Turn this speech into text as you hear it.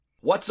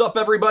What's up,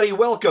 everybody?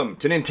 Welcome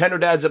to Nintendo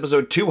Dads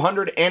episode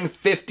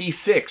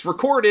 256,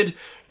 recorded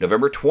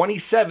November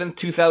 27th,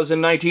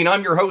 2019.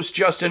 I'm your host,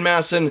 Justin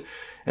Masson,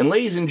 and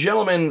ladies and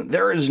gentlemen,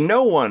 there is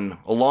no one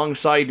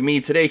alongside me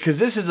today, because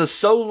this is a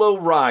solo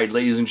ride,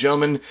 ladies and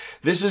gentlemen.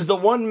 This is the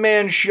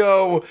one-man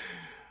show.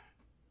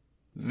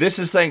 This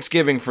is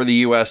Thanksgiving for the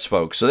U.S.,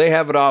 folks, so they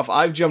have it off.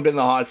 I've jumped in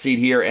the hot seat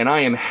here, and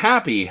I am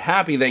happy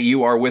that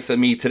you are with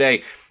me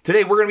today.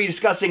 Today, we're going to be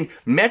discussing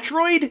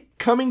Metroid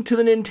coming to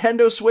the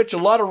Nintendo Switch. A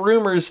lot of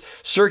rumors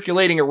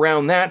circulating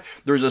around that.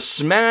 There's a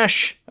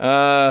Smash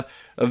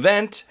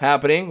event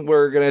happening.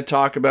 We're going to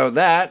talk about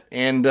that.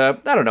 And, I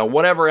don't know,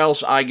 whatever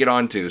else I get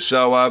onto.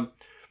 So,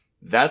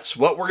 that's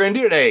what we're going to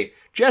do today.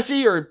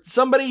 Jesse or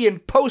somebody in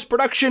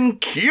post-production,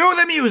 cue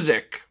the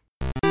music!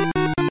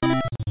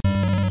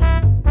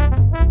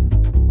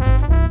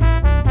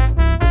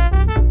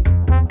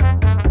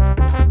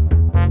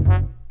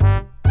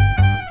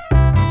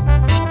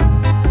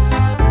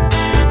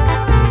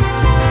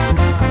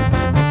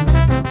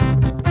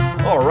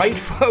 Right,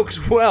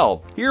 folks,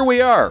 well, here we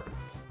are.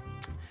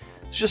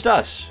 It's just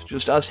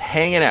us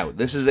hanging out.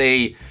 This is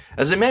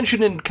as I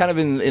mentioned in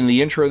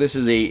the intro, this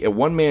is a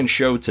one-man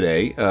show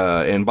today,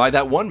 and by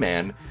that one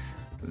man,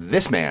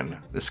 this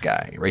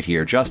guy right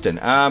here, Justin.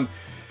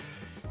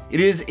 It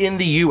is in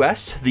the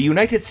U.S., the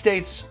United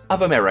States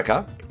of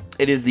America.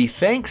 It is the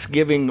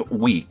Thanksgiving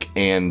week,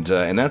 and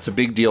that's a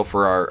big deal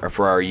for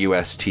our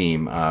U.S.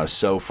 team.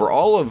 So from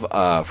all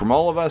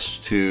of us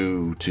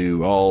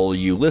to all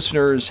you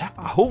listeners,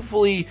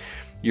 hopefully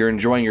you're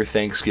enjoying your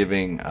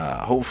Thanksgiving.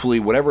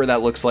 Hopefully, whatever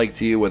that looks like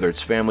to you, whether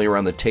it's family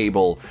around the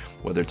table,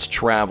 whether it's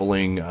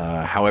traveling,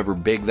 however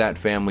big that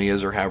family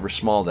is or however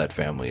small that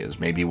family is,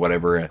 maybe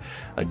whatever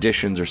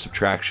additions or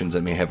subtractions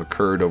that may have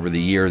occurred over the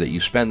year that you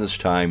spend this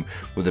time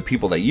with the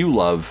people that you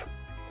love.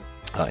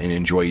 And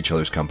enjoy each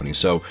other's company.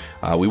 So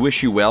we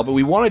wish you well, but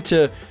we wanted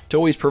to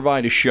always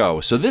provide a show.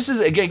 So this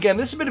is, again,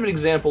 this is a bit of an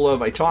example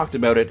of, I talked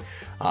about it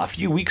a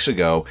few weeks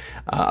ago,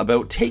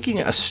 about taking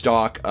a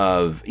stock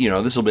of, this is a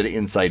little bit of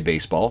inside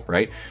baseball,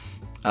 right?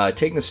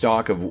 Taking a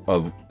stock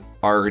of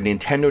our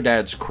Nintendo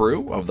Dads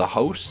crew, of the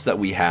hosts that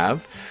we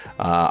have,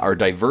 our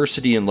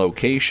diversity in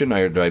location,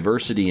 our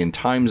diversity in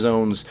time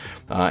zones,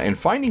 and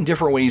finding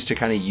different ways to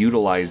kind of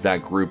utilize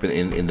that group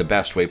in the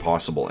best way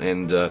possible.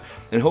 And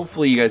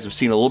hopefully you guys have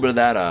seen a little bit of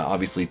that.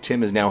 Obviously,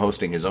 Tim is now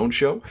hosting his own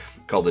show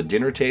called The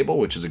Dinner Table,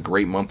 which is a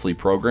great monthly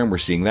program. We're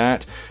seeing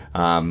that.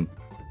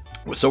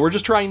 So we're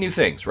just trying new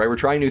things, right? We're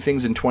trying new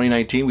things in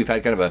 2019. We've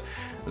had kind of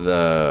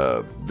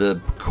the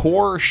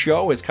core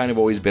show has kind of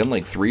always been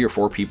like 3 or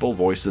 4 people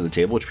voice of the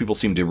table, which people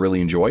seem to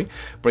really enjoy.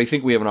 But I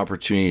think we have an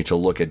opportunity to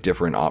look at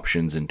different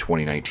options in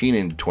 2019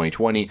 and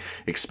 2020,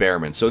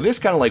 experiment. So this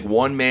kind of like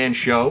one-man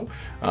show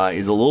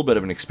is a little bit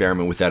of an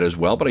experiment with that as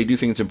well. But I do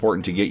think it's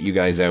important to get you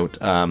guys out,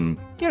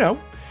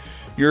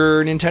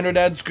 your Nintendo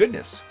Dad's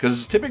goodness,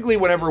 because typically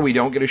whenever we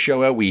don't get a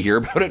show out, we hear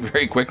about it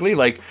very quickly,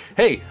 like,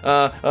 hey,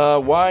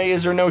 why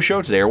is there no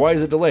show today, or why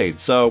is it delayed?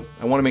 So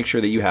I want to make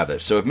sure that you have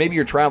this. So if maybe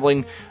you're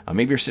traveling,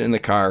 maybe you're sitting in the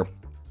car,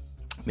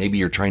 maybe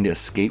you're trying to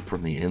escape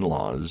from the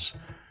in-laws,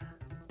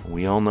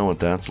 we all know what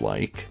that's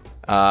like.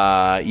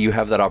 You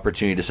have that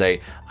opportunity to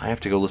say, I have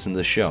to go listen to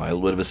this show. A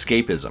little bit of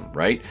escapism,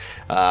 right?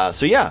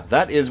 So yeah,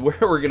 that is where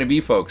we're going to be,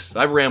 folks.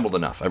 I've rambled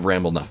enough.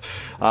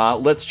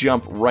 Let's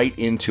jump right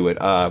into it.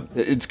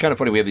 It's kind of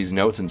funny. We have these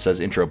notes and it says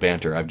intro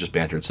banter. I've just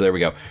bantered. So there we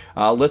go.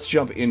 Let's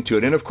jump into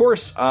it. And of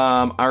course,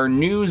 our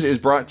news is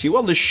brought to you.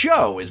 Well, the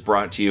show is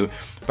brought to you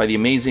by the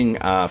amazing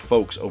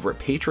folks over at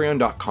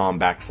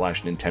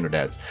patreon.com/Nintendo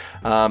Dads.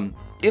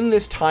 In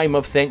this time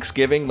of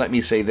Thanksgiving, let me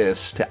say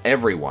this to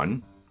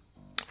everyone.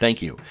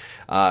 Thank you.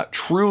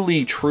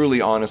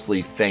 Truly,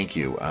 honestly, thank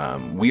you.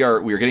 We are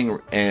getting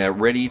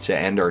ready to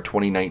end our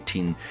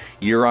 2019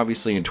 year,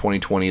 obviously, and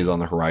 2020 is on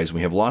the horizon.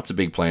 We have lots of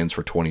big plans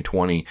for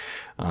 2020.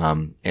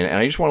 And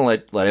I just want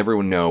to let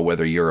everyone know,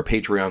 whether you're a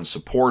Patreon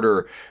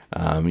supporter,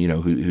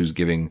 who's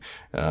giving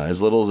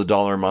as little as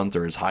 $1 a month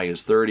or as high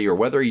as $30, or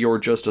whether you're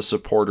just a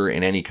supporter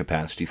in any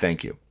capacity,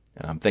 thank you.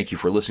 Thank you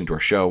for listening to our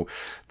show.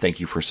 Thank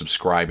you for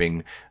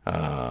subscribing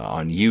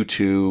on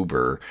YouTube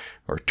or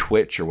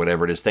Twitch or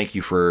whatever it is. Thank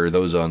you for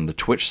those on the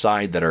Twitch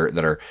side that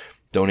are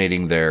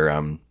donating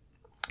their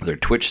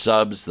Twitch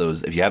subs.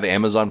 Those, if you have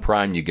Amazon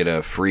Prime, you get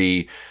a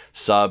free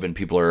sub, and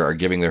people are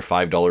giving their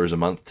 $5 a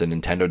month to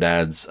Nintendo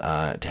Dads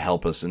to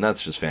help us, and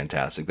that's just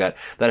fantastic. That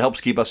helps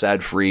keep us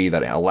ad free.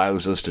 That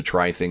allows us to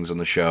try things on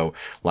the show.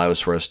 Allows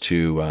for us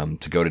to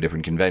go to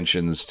different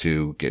conventions,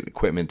 to get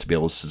equipment, to be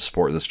able to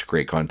support this, to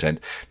create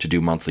content, to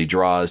do monthly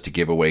draws, to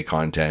give away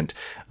content.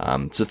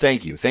 So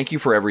thank you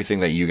for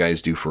everything that you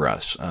guys do for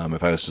us.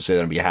 If I was to say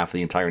that on behalf of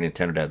the entire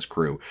Nintendo Dads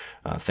crew,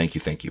 thank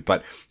you.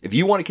 But if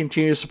you want to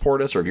continue to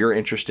support us, or if you're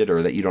interested,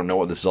 or that you don't know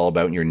what this is all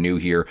about and you're new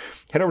here,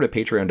 head over to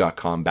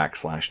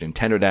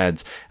patreon.com/Nintendo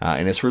Dads.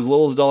 And as for as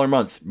little as $1 a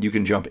month, you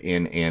can jump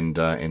in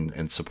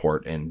and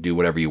support and do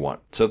whatever you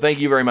want. So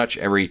thank you very much.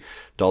 Every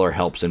dollar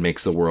helps and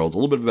makes the world a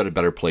little bit of a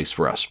better place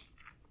for us.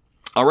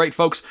 All right,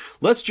 folks,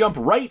 let's jump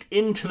right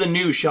into the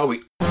news, shall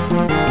we?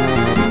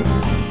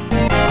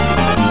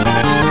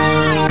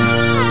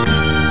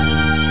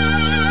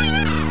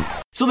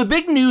 So the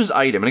big news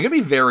item, and I'm going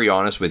to be very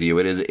honest with you,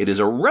 it is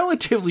a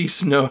relatively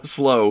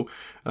slow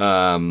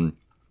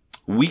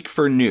week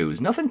for news.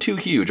 Nothing too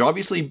huge.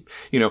 Obviously,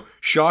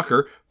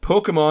 shocker,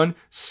 Pokemon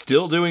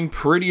still doing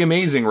pretty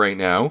amazing right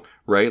now,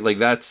 right? Like,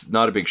 that's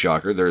not a big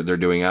shocker. They're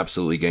doing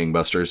absolutely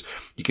gangbusters.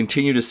 You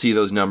continue to see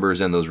those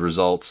numbers and those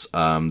results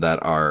that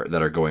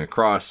are going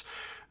across.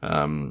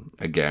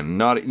 Again,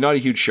 not a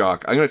huge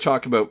shock. I'm going to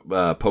talk about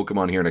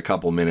Pokemon here in a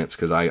couple minutes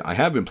because I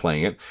have been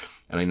playing it,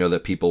 and I know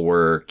that people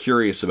were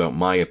curious about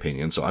my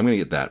opinion, so I'm going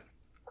to get that.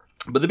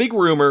 But the big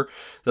rumor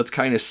that's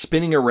kind of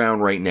spinning around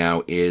right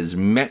now is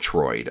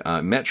Metroid.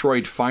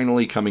 Metroid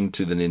finally coming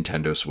to the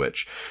Nintendo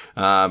Switch.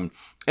 And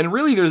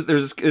really,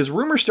 there's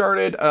rumor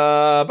started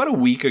about a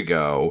week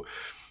ago.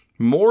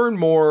 More and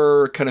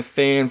more kind of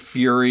fan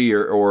fury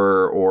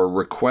or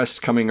requests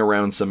coming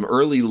around some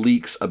early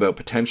leaks about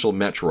potential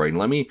Metroid.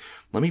 Let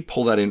me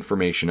pull that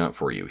information up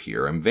for you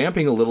here. I'm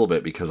vamping a little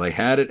bit because I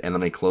had it and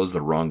then I closed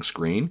the wrong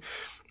screen.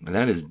 And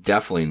that is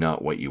definitely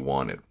not what you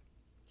wanted.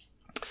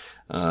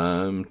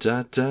 Man,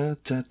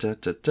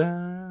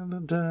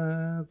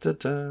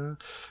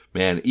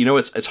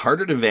 it's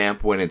harder to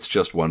vamp when it's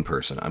just one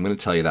person. I'm going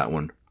to tell you that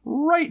one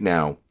right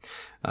now.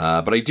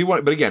 But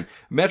again,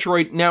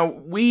 Metroid. Now,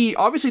 we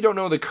obviously don't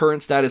know the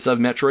current status of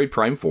Metroid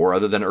Prime 4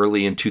 other than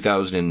early in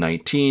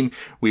 2019.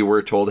 We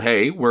were told,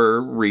 hey,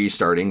 we're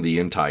restarting the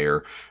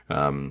entire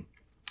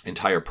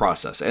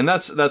process. And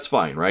that's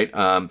fine,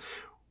 right?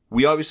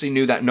 We obviously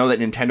know that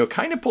Nintendo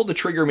kind of pulled the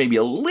trigger maybe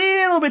a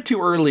little bit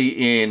too early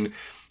in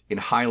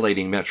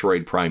highlighting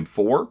Metroid Prime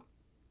 4.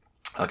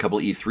 A couple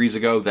of E3s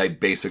ago, they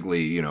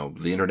basically,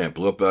 the internet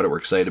blew up about it. We're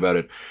excited about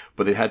it,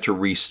 but they had to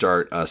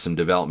restart some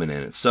development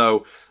in it.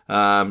 So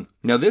now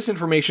this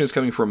information is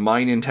coming from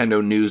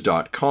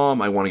mynintendonews.com.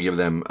 I want to give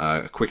them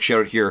a quick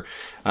shout out here.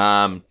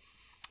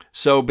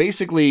 So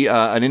basically,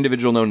 an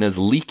individual known as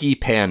Leaky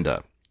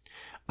Panda.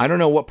 I don't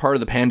know what part of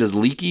the panda is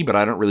leaky, but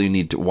I don't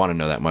really want to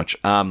know that much.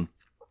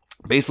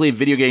 Basically,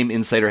 Video Game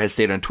Insider has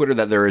stated on Twitter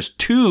that there is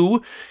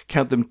two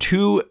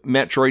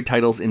Metroid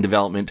titles in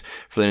development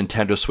for the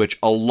Nintendo Switch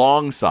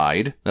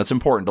alongside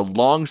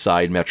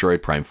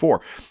Metroid Prime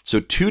 4.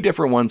 So two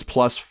different ones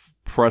plus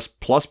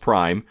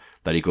Prime,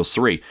 that equals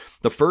 3.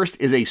 The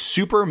first is a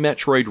Super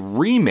Metroid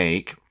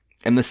remake,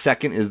 and the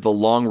second is the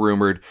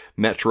long-rumored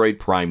Metroid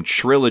Prime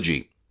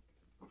trilogy.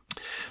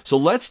 So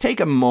let's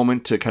take a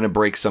moment to kind of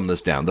break some of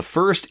this down. The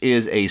first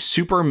is a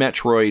Super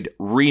Metroid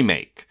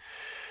remake.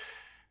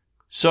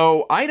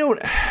 So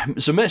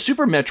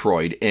Super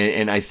Metroid,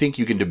 and I think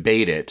you can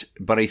debate it,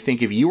 but I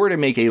think if you were to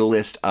make a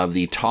list of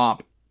the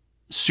top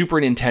Super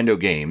Nintendo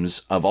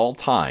games of all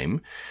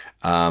time,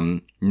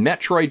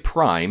 Metroid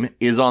Prime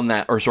is on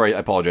that,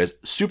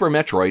 Super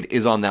Metroid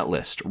is on that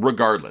list,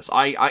 regardless.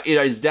 It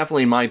is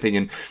definitely, in my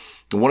opinion,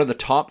 one of the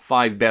top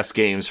 5 best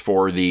games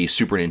for the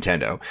Super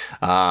Nintendo.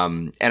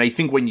 And I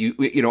think when you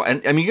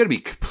got to be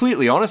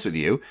completely honest with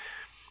you,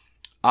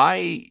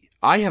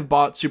 I have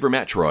bought Super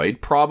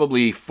Metroid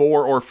probably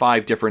 4 or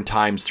 5 different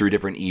times through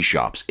different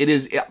eShops. It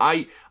is,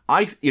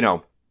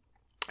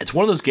 it's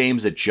one of those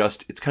games that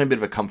it's kind of a bit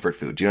of a comfort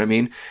food. Do you know what I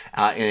mean?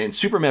 And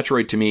Super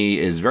Metroid to me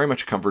is very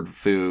much a comfort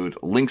food.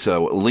 Link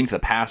to the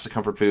Past, a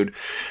comfort food.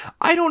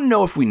 I don't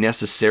know if we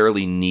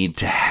necessarily need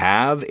to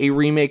have a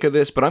remake of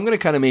this, but I'm going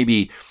to kind of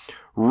maybe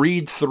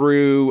read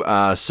through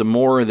some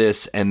more of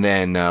this and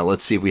then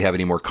let's see if we have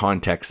any more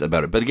context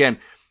about it. But again,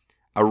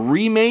 a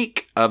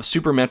remake of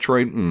Super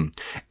Metroid.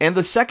 And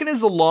the second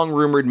is the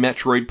long-rumored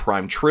Metroid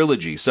Prime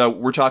trilogy. So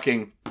we're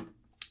talking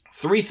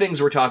 3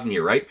 things we're talking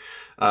here, right?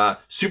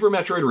 Super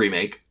Metroid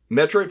remake,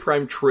 Metroid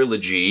Prime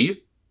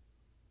trilogy,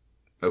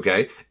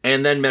 okay,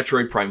 and then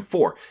Metroid Prime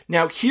 4.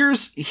 Now,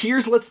 here's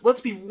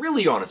let's be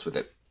really honest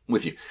with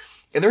you.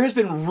 And there has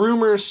been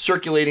rumors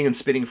circulating and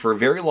spinning for a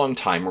very long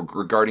time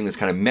regarding this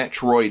kind of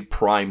Metroid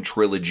Prime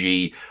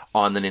trilogy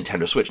on the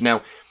Nintendo Switch.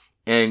 Now,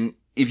 and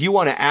if you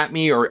want to at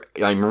me or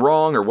I'm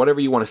wrong or whatever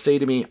you want to say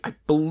to me, I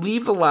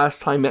believe the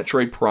last time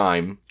Metroid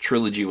Prime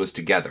trilogy was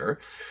together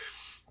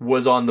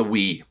was on the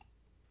Wii.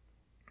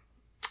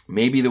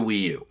 Maybe the Wii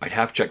U. I'd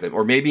have to check that.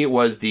 Or maybe it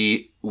was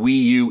the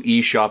Wii U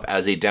eShop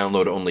as a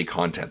download-only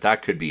content.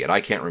 That could be it.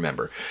 I can't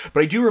remember.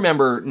 But I do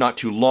remember not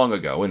too long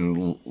ago,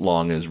 and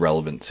long is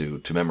relevant to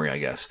memory, I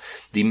guess,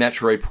 the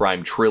Metroid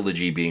Prime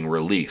trilogy being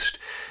released.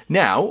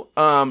 Now,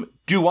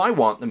 do I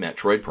want the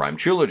Metroid Prime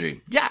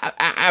trilogy? Yeah,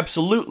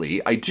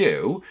 absolutely, I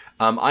do.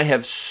 I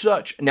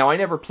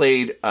never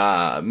played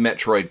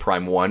Metroid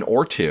Prime 1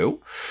 or 2.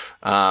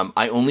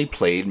 I only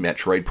played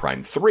Metroid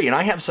Prime 3, and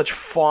I have such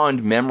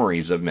fond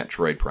memories of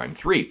Metroid Prime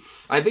 3.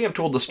 I think I've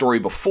told the story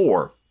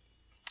before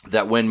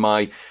that when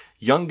my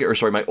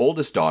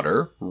oldest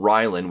daughter,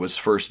 Rylan, was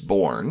first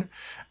born,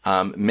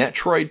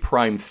 Metroid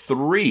Prime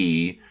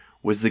 3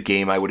 was the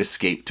game I would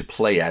escape to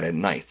play at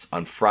nights,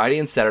 on Friday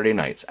and Saturday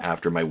nights,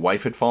 after my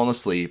wife had fallen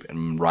asleep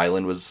and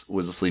Rylan was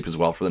asleep as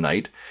well for the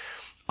night.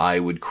 I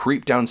would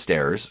creep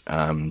downstairs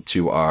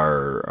to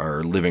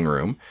our living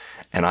room,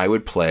 and I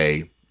would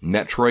play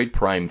Metroid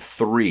Prime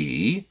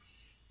 3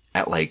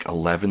 at like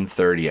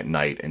 11:30 at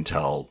night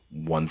until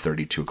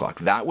 1:30, 2 o'clock.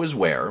 That was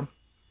where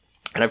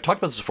And I've talked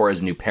about this before.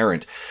 As a new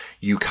parent,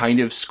 you kind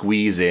of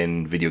squeeze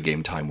in video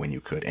game time when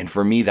you could. And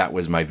for me, that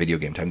was my video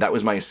game time. That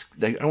was my,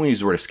 I don't want to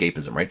use the word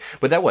escapism, right?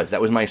 But that was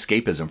my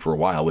escapism for a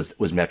while was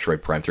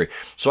Metroid Prime 3.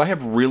 So I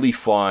have really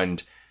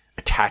fond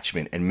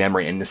attachment and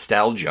memory and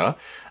nostalgia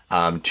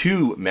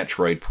to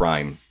Metroid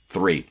Prime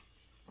 3.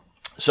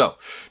 So,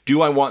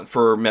 do I want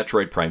for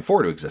Metroid Prime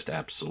 4 to exist?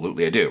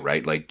 Absolutely I do,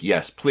 right? Like,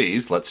 yes,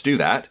 please, let's do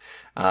that.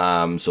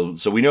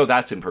 So we know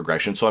that's in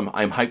progression, so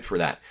I'm hyped for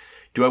that.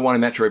 Do I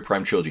want a Metroid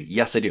Prime trilogy?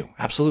 Yes, I do.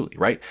 Absolutely,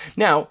 right?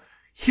 Now,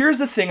 here's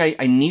the thing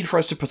I need for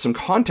us to put some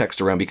context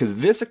around, because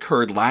this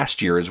occurred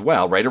last year as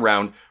well, right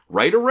around,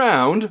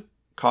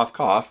 cough,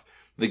 cough,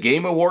 the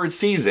Game Awards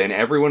season.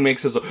 Everyone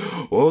makes us,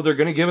 oh, they're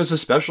going to give us a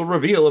special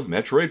reveal of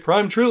Metroid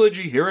Prime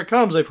trilogy. Here it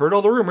comes. I've heard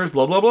all the rumors,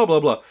 blah, blah, blah, blah,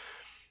 blah.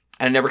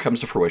 And it never comes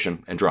to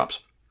fruition and drops.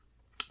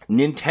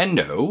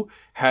 Nintendo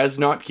has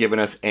not given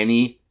us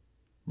any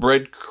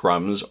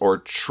breadcrumbs or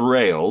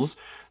trails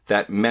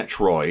that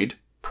Metroid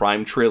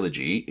Prime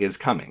trilogy is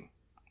coming.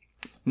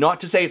 Not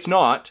to say it's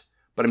not,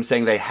 but I'm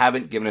saying they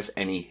haven't given us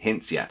any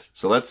hints yet.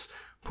 So let's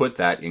put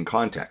that in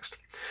context.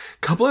 A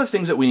couple of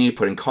things that we need to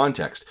put in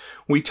context.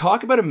 When we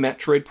talk about a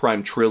Metroid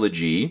Prime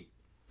trilogy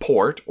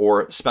port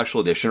or special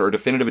edition or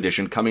definitive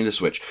edition coming to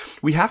Switch,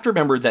 we have to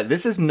remember that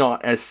this is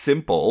not as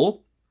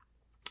simple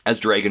as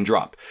drag and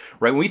drop,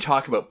 right? When we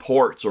talk about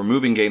ports or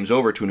moving games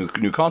over to a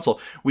new console,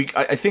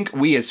 I think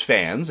we as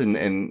fans,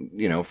 and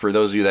you know, for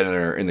those of you that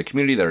are in the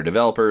community that are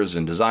developers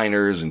and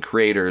designers and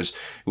creators,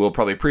 will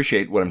probably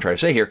appreciate what I'm trying to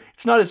say here.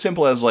 It's not as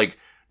simple as like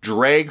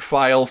drag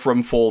file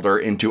from folder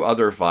into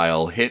other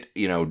file, hit,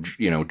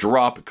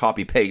 drop,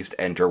 copy, paste,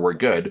 enter, we're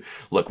good.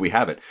 Look, we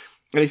have it.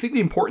 And I think the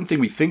important thing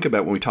we think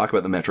about when we talk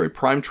about the Metroid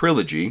Prime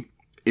trilogy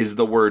is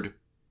the word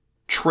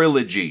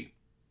trilogy.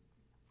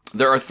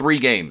 There are 3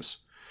 games.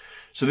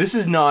 So this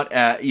is not,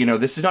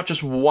 this is not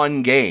just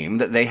one game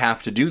that they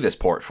have to do this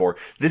port for.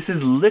 This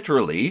is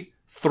literally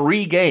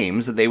 3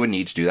 games that they would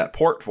need to do that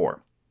port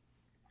for.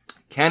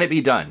 Can it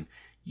be done?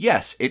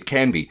 Yes, it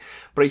can be.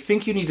 But I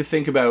think you need to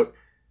think about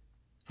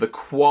the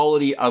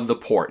quality of the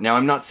port. Now,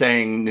 I'm not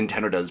saying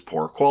Nintendo does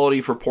poor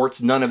quality for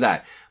ports, none of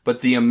that.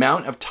 But the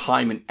amount of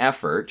time and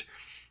effort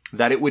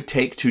that it would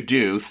take to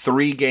do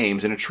 3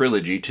 games in a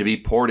trilogy to be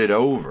ported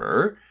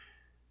over,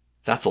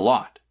 that's a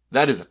lot.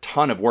 That is a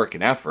ton of work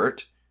and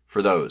effort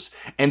for those.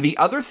 And the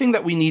other thing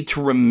that we need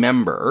to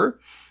remember,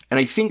 and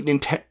I think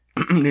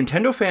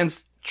Nintendo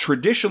fans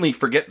traditionally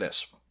forget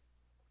this,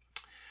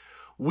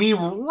 we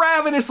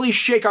ravenously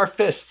shake our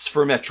fists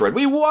for Metroid.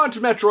 We want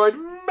Metroid.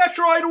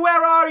 Metroid,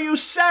 where are you?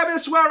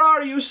 Samus, where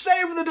are you?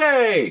 Save the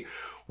day.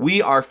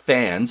 We are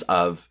fans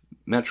of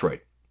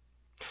Metroid.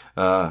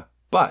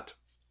 But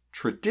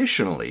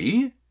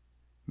traditionally,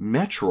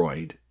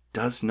 Metroid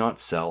does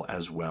not sell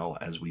as well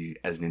as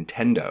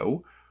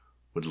Nintendo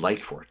would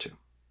like for it to.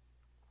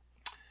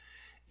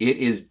 It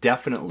is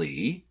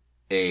definitely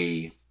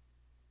a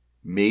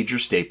major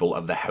staple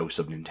of the house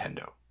of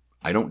Nintendo.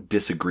 I don't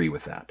disagree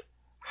with that.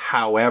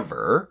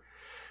 However,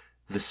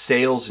 the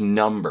sales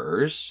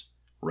numbers,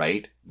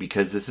 right,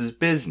 because this is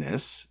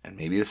business, and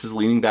maybe this is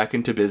leaning back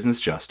into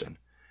business, Justin,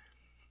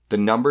 the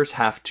numbers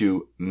have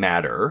to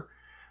matter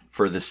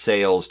for the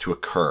sales to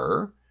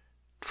occur,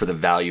 for the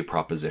value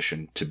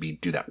proposition to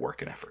do that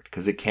work and effort,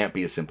 because it can't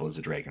be as simple as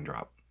a drag and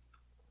drop.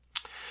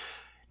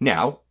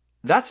 Now,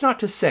 that's not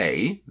to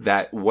say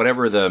that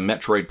whatever the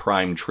Metroid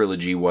Prime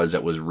trilogy was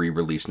that was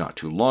re-released not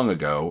too long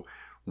ago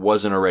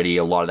wasn't already,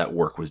 a lot of that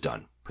work was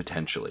done,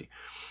 potentially.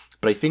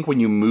 But I think when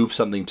you move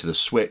something to the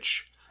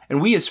Switch,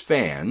 and we as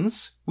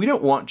fans, we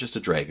don't want just a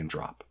drag and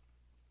drop,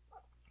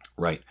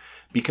 right?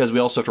 Because we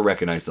also have to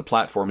recognize the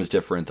platform is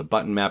different, the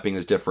button mapping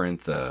is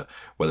different,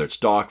 whether it's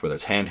docked, whether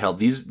it's handheld.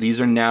 These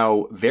are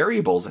now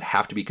variables that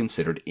have to be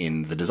considered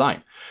in the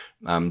design.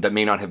 That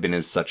may not have been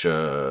as such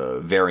a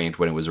variant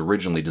when it was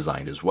originally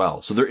designed as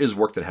well. So there is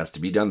work that has to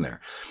be done there.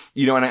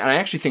 You know, and I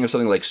actually think of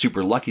something like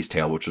Super Lucky's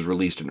Tale, which was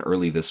released in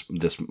early this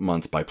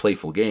month by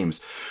Playful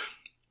Games.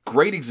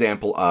 Great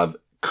example of,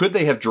 could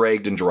they have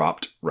dragged and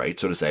dropped, right,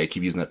 so to say, I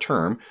keep using that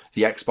term,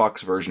 the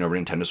Xbox version over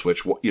Nintendo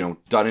Switch,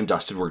 done and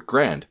dusted, worked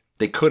grand.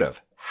 They could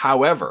have.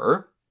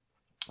 However,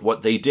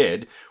 what they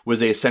did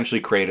was they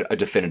essentially created a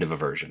definitive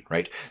version,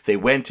 right? They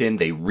went in,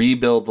 they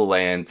rebuilt the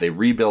land, they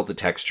rebuilt the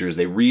textures,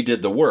 they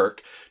redid the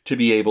work to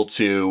be able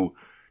to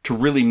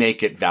really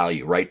make it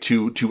value, right?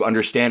 To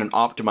understand and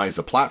optimize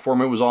the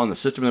platform it was on, the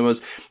system it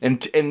was,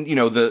 and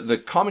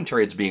the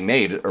commentary that's being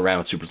made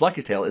around Super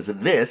Lucky's Tale is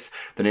that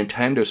the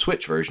Nintendo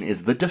Switch version,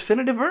 is the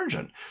definitive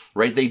version,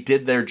 right? They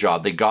did their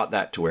job. They got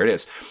that to where it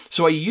is.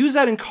 So I use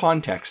that in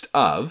context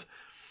of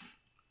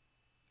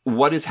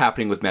what is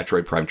happening with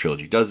Metroid Prime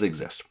Trilogy. Does it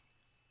exist?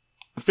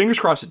 Fingers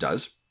crossed it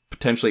does.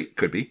 Potentially it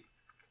could be.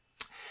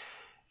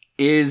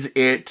 Is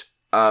it...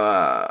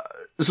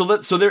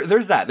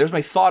 there's that. There's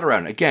my thought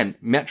around it. Again,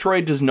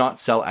 Metroid does not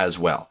sell as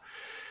well.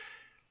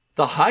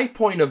 The high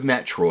point of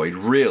Metroid,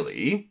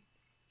 really...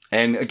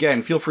 And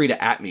again, feel free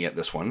to at me at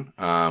this one,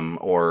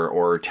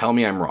 or tell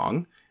me I'm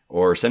wrong,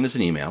 or send us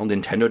an email,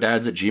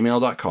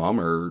 nintendodads@gmail.com,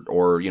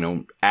 or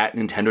at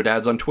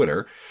Nintendodads on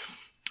Twitter.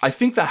 I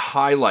think the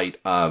highlight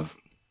of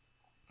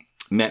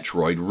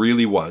Metroid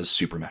really was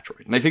Super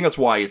Metroid. And I think that's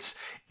why it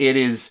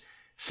is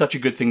such a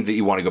good thing that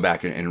you want to go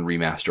back and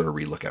remaster or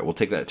relook at. We'll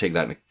take that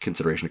into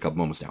consideration in a couple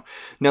moments now.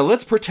 Now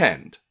let's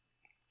pretend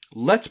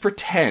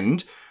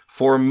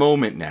for a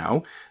moment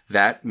now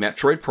that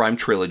Metroid Prime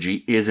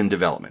Trilogy is in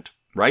development.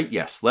 Right?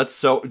 Yes.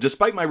 So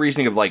despite my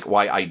reasoning of like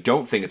why I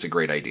don't think it's a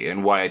great idea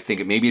and why I think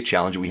it may be a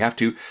challenge and we have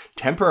to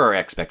temper our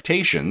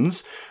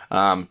expectations,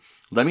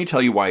 let me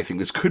tell you why I think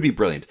this could be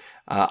brilliant.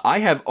 I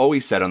have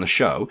always said on the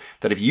show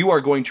that if you are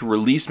going to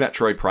release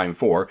Metroid Prime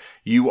 4,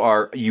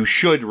 you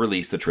should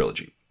release the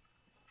trilogy.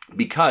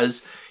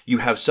 Because you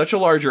have such a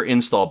larger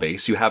install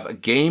base, you have a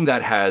game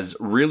that has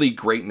really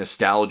great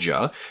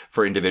nostalgia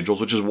for individuals,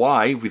 which is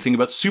why, if we think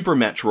about Super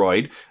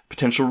Metroid,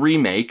 potential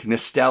remake,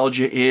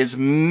 nostalgia is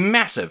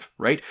massive,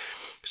 right?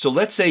 So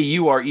let's say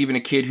you are even a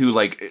kid who,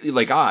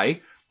 like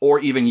I, or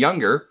even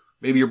younger,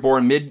 maybe you're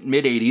born mid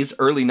 80s,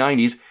 early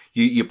 90s,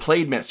 you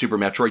played Super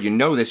Metroid, you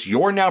know this,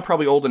 you're now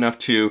probably old enough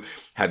to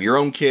have your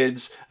own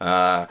kids,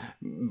 buy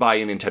a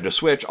Nintendo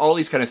Switch, all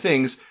these kind of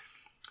things.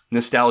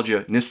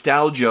 Nostalgia,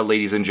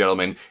 ladies and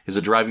gentlemen, is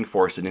a driving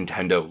force that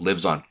Nintendo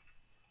lives on.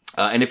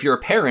 And if you're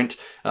a parent,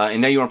 and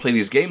now you want to play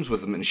these games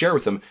with them and share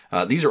with them,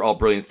 these are all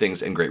brilliant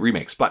things and great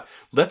remakes. But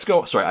let's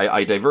go,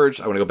 I diverged.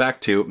 I want to go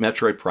back to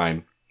Metroid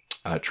Prime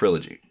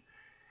Trilogy.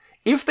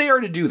 If they are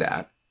to do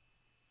that,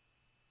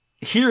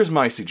 here's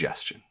my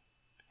suggestion.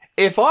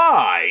 If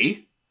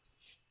I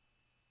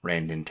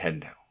ran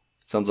Nintendo,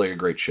 sounds like a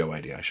great show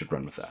idea. I should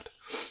run with that.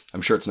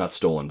 I'm sure it's not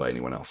stolen by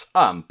anyone else.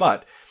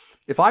 But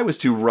if I was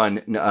to run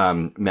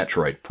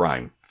Metroid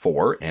Prime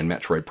 4 and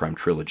Metroid Prime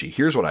Trilogy,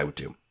 here's what I would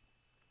do.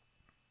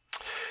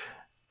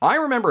 I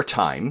remember a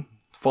time,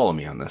 follow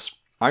me on this,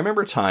 I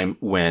remember a time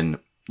when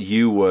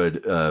you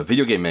would,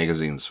 video game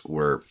magazines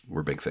were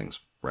big things,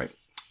 right?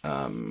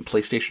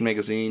 PlayStation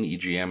Magazine,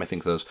 EGM, I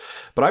think those.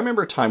 But I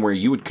remember a time where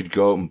you could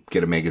go and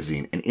get a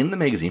magazine, and in the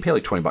magazine, you pay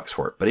like $20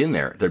 for it, but in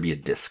there'd be a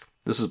disc.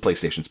 This is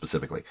PlayStation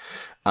specifically.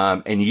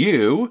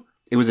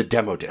 It was a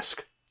demo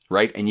disc,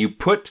 right? And you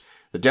put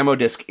the demo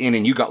disc in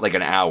and you got like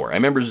an hour. I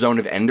remember Zone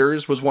of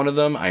Enders was one of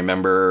them. I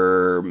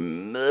remember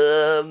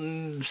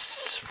Metal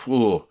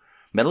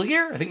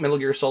Gear. I think Metal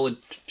Gear Solid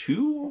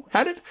 2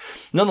 had it.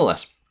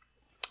 Nonetheless,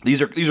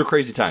 these are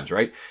crazy times,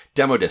 right?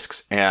 Demo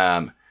discs.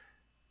 And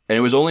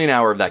it was only an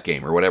hour of that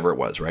game or whatever it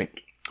was, right?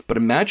 But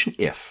imagine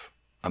if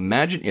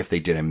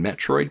they did a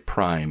Metroid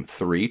Prime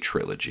 3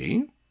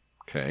 trilogy,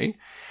 okay?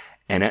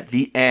 And at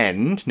the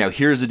end, now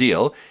here's the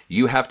deal.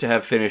 You have to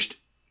have finished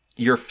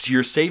your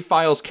save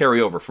files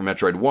carry over from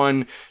Metroid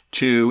 1,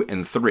 2,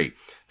 and 3.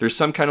 There's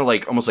some kind of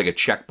almost like a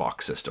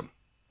checkbox system,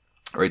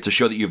 right, to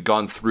show that you've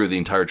gone through the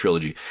entire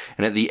trilogy.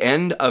 And at the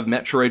end of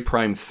Metroid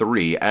Prime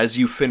 3, as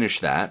you finish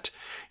that,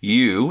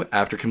 you,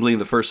 after completing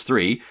the first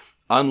 3,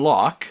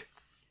 unlock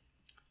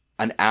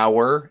an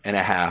hour and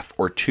a half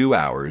or 2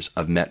 hours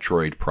of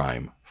Metroid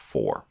Prime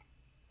 4.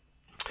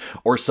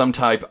 Or some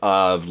type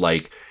of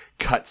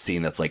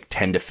cutscene that's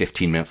 10 to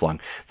 15 minutes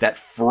long that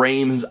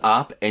frames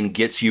up and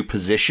gets you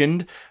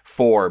positioned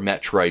for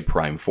Metroid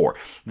Prime 4.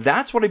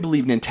 That's what I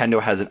believe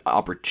Nintendo has an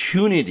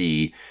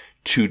opportunity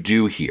to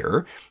do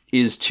here,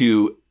 is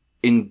to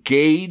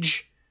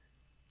engage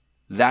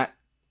that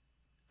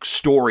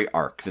story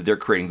arc that they're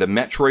creating, the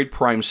Metroid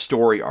Prime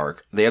story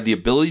arc. They have the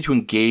ability to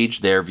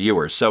engage their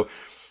viewers. So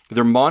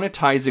they're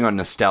monetizing on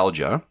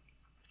nostalgia,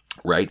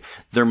 right?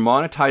 They're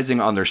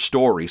monetizing on their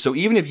story. So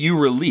even if you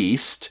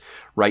release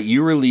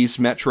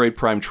Metroid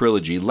Prime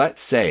Trilogy,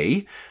 let's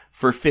say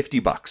for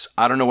 $50,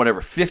 I don't know,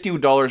 whatever,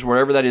 $50,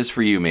 whatever that is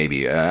for you,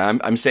 maybe.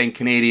 I'm saying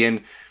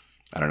Canadian,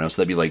 I don't know,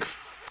 so that'd be like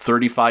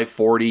 35,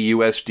 40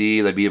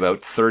 USD. That'd be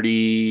about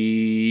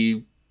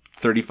 30,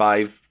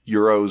 35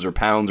 euros or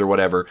pounds or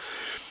whatever.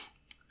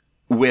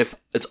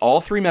 It's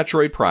all 3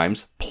 Metroid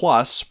Primes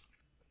plus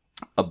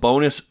a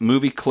bonus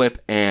movie clip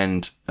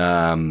and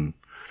an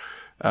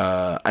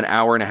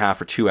hour and a half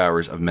or 2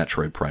 hours of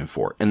Metroid Prime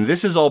 4. And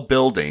this is all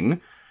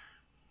building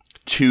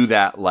to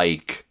that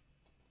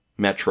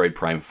Metroid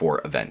Prime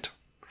 4 event.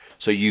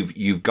 So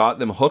you've got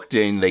them hooked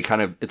in. It's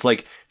kind of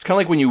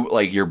like when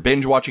you're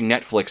binge watching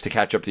Netflix to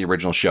catch up to the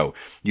original show.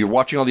 You're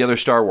watching all the other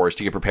Star Wars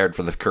to get prepared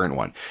for the current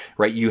one,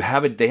 right?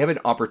 They have an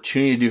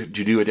opportunity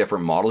to do a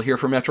different model here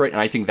for Metroid, and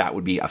I think that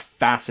would be a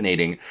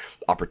fascinating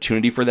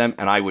opportunity for them.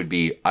 And I would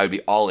be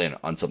all in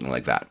on something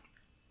like that.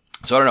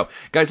 So I don't know,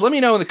 guys. Let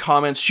me know in the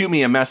comments. Shoot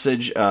me a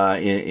message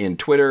in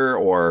Twitter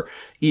or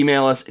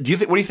email us. What do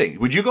you think?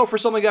 Would you go for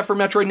something like that for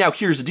Metroid? Now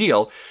here's the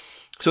deal.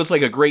 So it's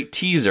like a great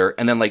teaser,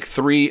 and then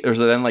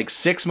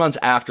 6 months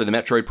after the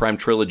Metroid Prime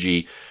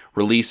trilogy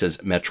releases,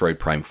 Metroid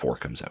Prime 4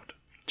 comes out.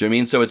 Do you know what I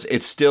mean? So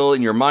it's still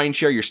in your mind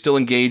share. You're still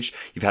engaged.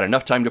 You've had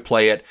enough time to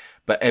play it,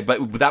 but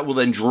that will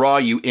then draw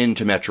you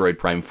into Metroid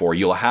Prime 4.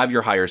 You'll have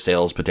your higher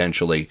sales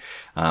potentially.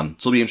 So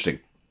it'll be interesting.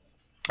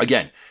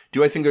 Again,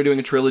 do I think they're doing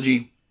a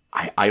trilogy?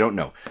 I don't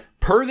know.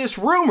 Per this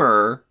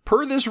rumor,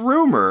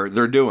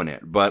 they're doing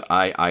it, but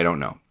I don't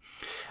know.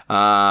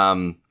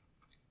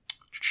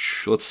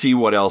 Let's see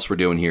what else we're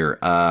doing here.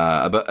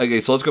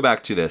 So let's go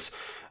back to this.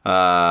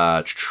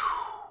 Going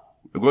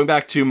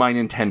back to my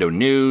Nintendo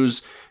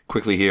news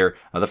quickly here.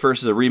 The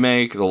first is a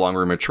remake, the long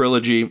rumored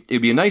trilogy.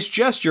 It'd be a nice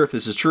gesture if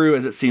this is true,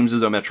 as it seems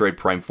as though Metroid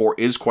Prime 4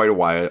 is quite a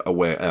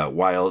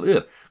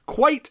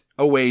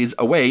ways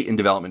away in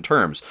development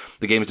terms.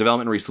 The game's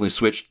development recently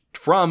switched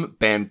from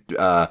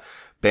Bandai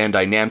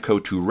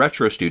Namco to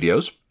Retro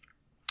Studios.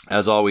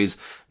 As always,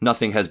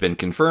 nothing has been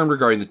confirmed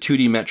regarding the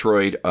 2D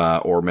Metroid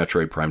or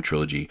Metroid Prime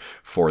trilogy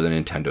for the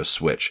Nintendo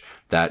Switch.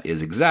 That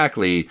is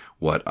exactly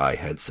what I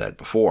had said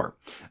before.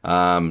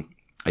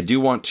 I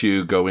do want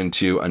to go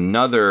into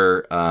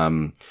another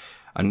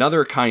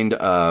kind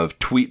of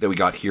tweet that we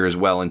got here as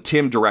well. And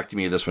Tim directed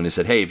me to this one. He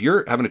said, hey, if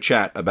you're having a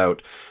chat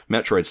about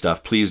Metroid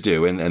stuff, please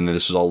do. And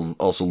this is all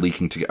also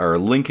linking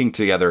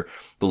together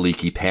the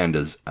Leaky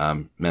Pandas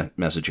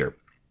message here.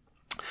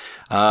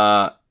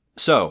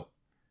 So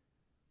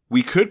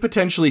we could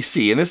potentially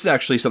see, and this is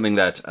actually something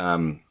that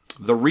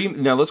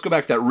now let's go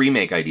back to that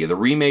remake idea, the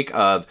remake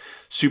of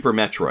Super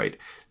Metroid.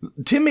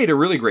 Tim made a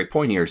really great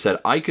point here. Said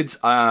I could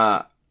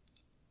Super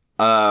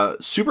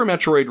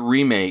Metroid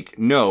remake,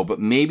 no, but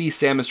maybe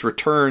Samus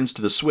Returns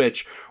to the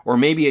Switch, or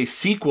maybe a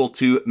sequel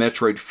to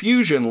Metroid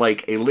Fusion,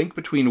 like A Link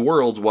Between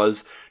Worlds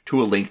was to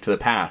A Link to the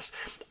Past.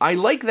 I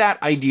like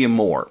that idea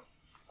more.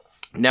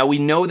 Now, we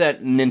know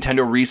that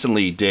Nintendo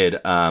recently did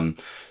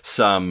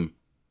some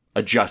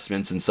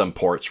adjustments and some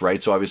ports,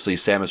 right? So obviously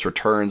Samus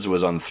Returns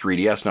was on the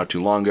 3DS not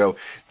too long ago.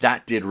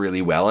 That did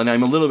really well. And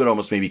I'm a little bit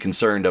almost maybe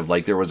concerned of,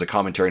 like, there was a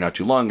commentary not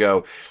too long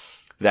ago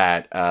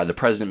that the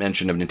president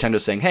mentioned of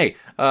Nintendo saying, hey,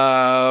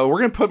 we're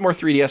going to put more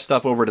 3DS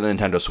stuff over to the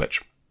Nintendo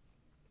Switch.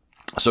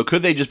 So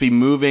could they just be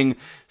moving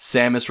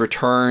Samus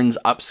Returns,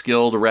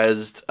 upskilled,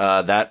 rezzed,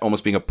 that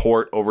almost being a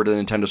port over to the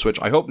Nintendo Switch?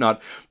 I hope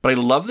not. But I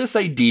love this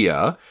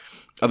idea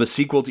of a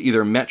sequel to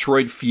either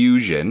Metroid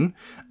Fusion,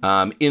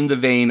 in the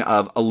vein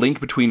of A Link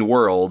Between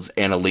Worlds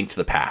and A Link to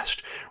the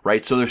Past,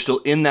 right? So they're still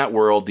in that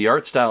world. The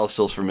art style is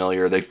still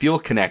familiar. They feel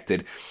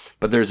connected,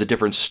 but there's a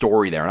different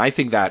story there. And I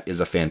think that is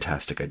a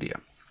fantastic idea.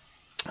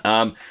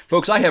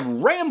 Folks, I have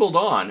rambled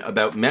on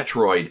about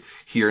Metroid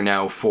here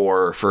now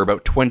for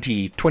about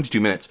 22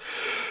 minutes.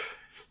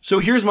 So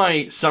here's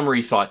my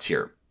summary thoughts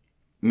here.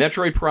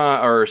 Metroid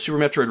Prime or Super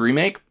Metroid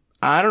Remake.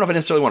 I don't know if I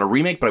necessarily want a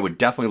remake, but I would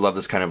definitely love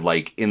this kind of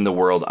like in the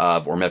world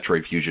of, or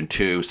Metroid Fusion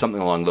 2,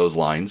 something along those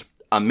lines.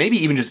 Maybe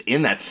even just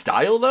in that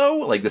style, though,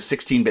 like the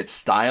 16-bit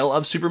style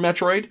of Super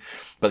Metroid,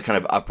 but kind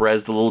of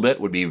up-resed a little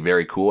bit would be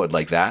very cool. I'd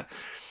like that.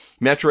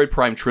 Metroid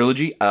Prime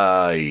Trilogy,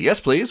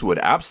 yes, please. Would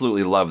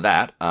absolutely love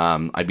that.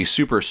 I'd be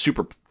super,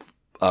 super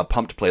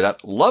pumped to play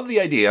that. Love the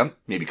idea,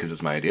 maybe because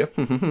it's my idea,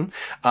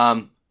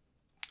 of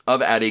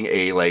adding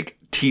a like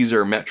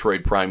teaser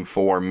Metroid Prime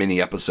 4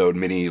 mini episode,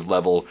 mini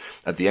level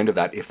at the end of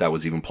that, if that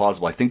was even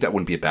plausible. I think that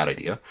wouldn't be a bad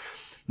idea.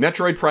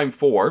 Metroid Prime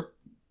 4.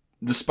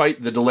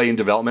 Despite the delay in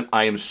development,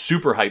 I am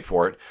super hyped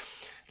for it.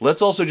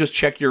 Let's also just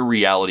check your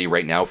reality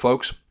right now,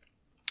 folks.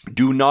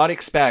 Do not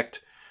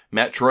expect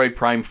Metroid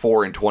Prime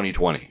 4 in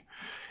 2020.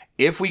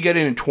 If we get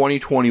it in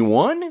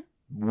 2021,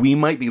 we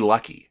might be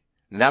lucky.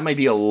 That might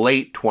be a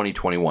late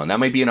 2021. That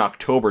might be in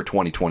October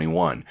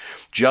 2021.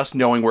 Just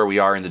knowing where we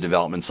are in the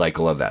development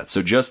cycle of that.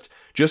 So just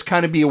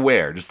kind of be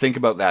aware. Just think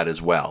about that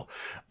as well.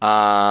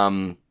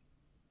 Yeah.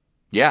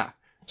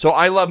 So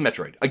I love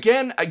Metroid.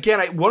 Again, I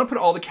want to put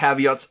all the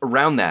caveats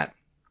around that.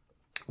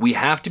 We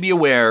have to be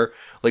aware,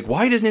 like,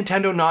 why does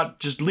Nintendo not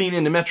just lean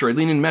into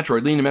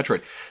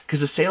Metroid? Because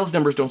the sales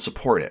numbers don't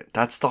support it.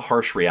 That's the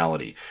harsh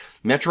reality.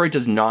 Metroid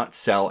does not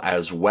sell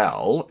as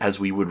well as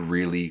we would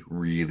really,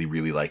 really,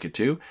 really like it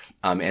to.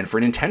 And for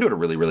Nintendo to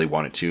really, really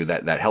want it to,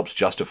 that helps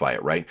justify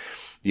it, right?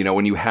 You know,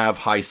 when you have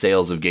high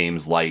sales of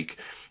games like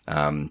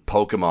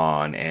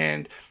Pokemon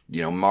and,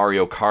 you know,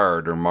 Mario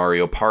Kart or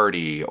Mario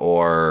Party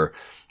or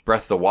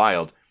Breath of the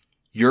Wild,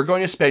 you're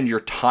going to spend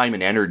your time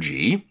and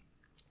energy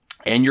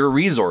and your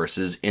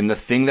resources in the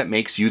thing that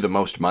makes you the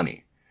most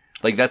money.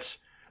 Like that's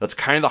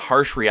kind of the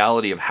harsh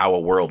reality of how a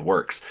world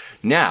works.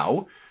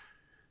 Now,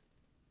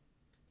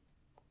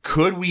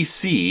 could we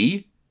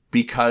see,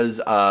 because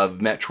of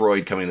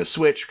Metroid coming to the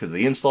Switch, because of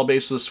the install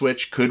base of the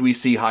Switch, could we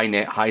see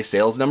high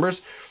sales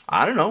numbers?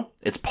 I don't know.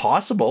 It's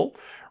possible,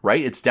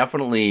 right? It's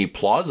definitely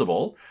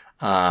plausible.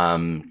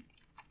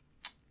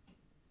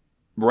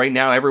 Right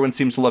now, everyone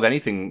seems to love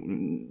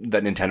anything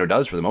that Nintendo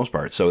does for the most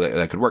part, so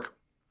that could work.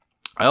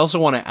 I also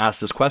want to ask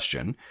this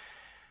question.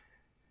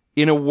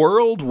 In a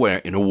world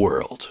where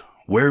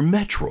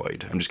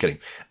Metroid, I'm just kidding,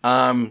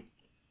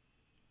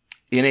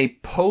 in a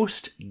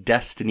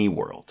post-Destiny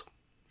world,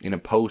 in a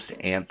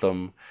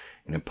post-Anthem,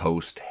 in a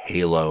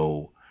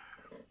post-Halo,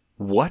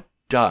 what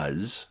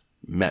does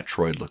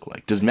Metroid look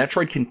like? Does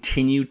Metroid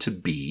continue to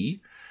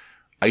be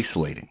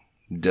isolating?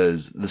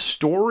 Does the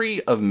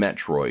story of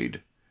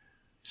Metroid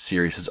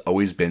series has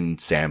always been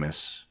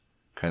Samus,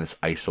 kind of this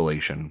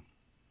isolation,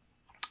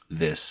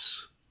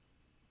 this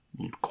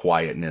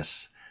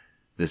quietness,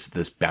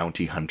 this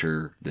bounty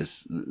hunter,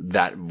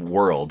 that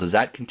world? Does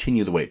that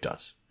continue the way it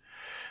does?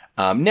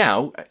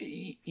 Now,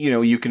 you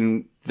know,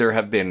 there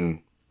have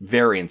been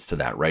variants to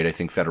that, right? I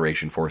think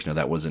Federation Force,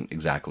 that wasn't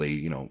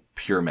exactly,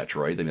 pure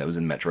Metroid. I mean, that was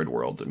in Metroid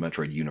World, the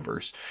Metroid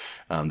universe.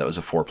 That was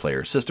a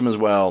 4-player system as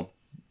well.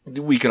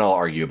 We can all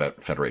argue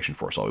about Federation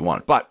Force all we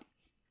want, but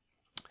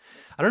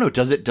I don't know.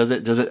 Does it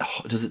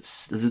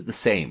the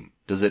same?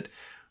 Does it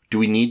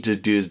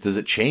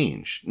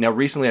change? Now,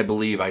 recently, I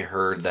believe I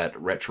heard that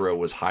Retro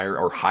was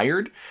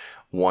hired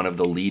one of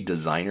the lead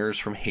designers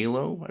from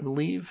Halo, I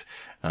believe.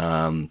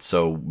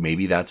 So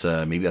maybe that's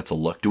a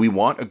look. Do we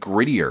want a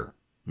grittier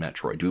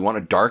Metroid? Do we want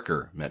a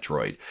darker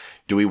Metroid?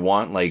 Do we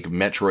want like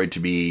Metroid to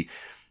be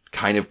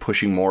kind of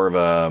pushing more of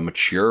a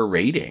mature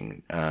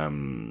rating?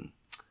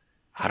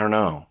 I don't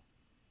know.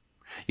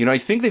 I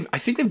think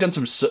they've done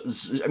some.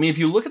 I mean, if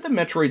you look at the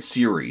Metroid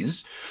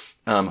series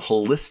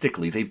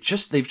holistically, they've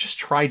just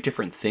tried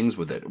different things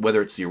with it.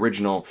 Whether it's the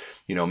original,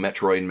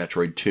 Metroid and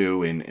Metroid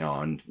 2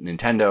 on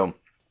Nintendo.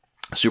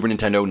 Super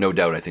Nintendo, no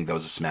doubt. I think that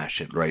was a smash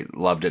hit, right?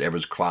 Loved it. It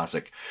was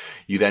classic.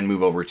 You then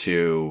move over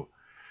to,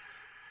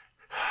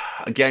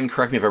 again,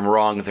 correct me if I'm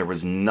wrong, there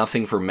was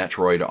nothing for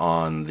Metroid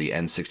on the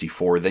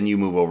N64. Then you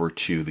move over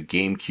to the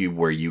GameCube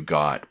where you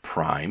got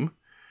Prime,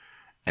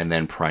 and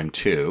then Prime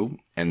 2,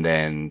 and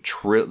then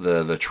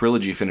the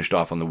trilogy finished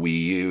off on the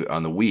Wii,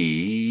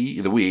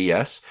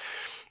 yes.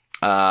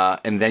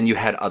 And then you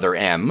had Other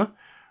M.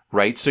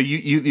 Right, so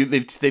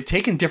they've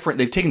taken different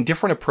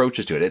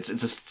approaches to it. It's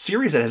a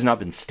series that has not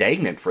been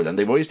stagnant for them.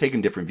 They've always taken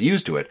different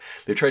views to it.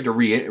 They've tried to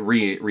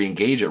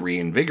re-engage it,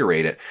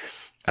 reinvigorate it.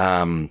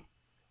 But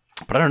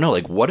I don't know,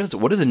 like what is a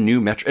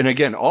new Metroid? And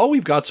again, all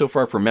we've got so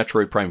far for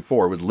Metroid Prime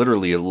 4 was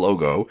literally a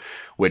logo,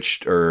 we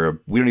don't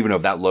even know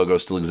if that logo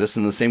still exists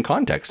in the same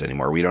context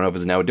anymore. We don't know if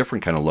it's now a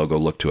different kind of logo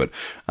look to it.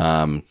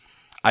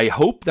 I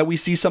hope that we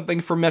see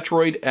something for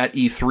Metroid at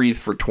E3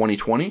 for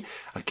 2020.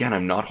 Again,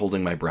 I'm not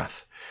holding my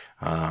breath.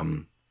 I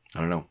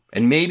don't know.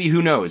 And maybe,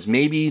 who knows,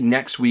 maybe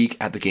next week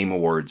at the Game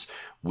Awards,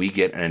 we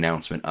get an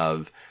announcement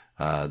of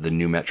the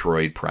new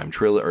Metroid Prime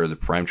Trilogy or the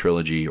Prime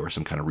Trilogy or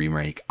some kind of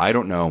remake. I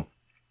don't know.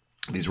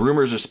 These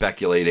rumors are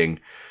speculating.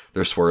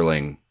 They're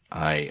swirling.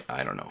 I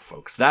don't know,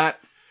 folks. That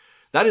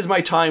is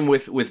my time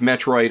with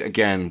Metroid.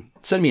 Again,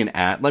 send me an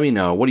 @ Let me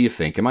know. What do you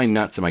think? Am I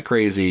nuts? Am I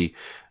crazy?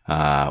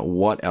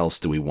 What else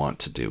do we want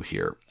to do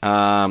here?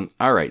 All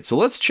right. So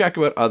let's check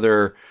about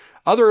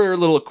other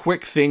little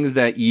quick things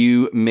that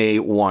you may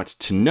want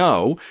to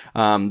know.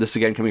 This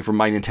again coming from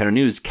My Nintendo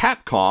News.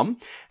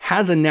 Capcom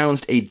has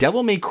announced a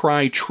Devil May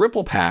Cry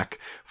triple pack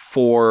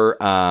for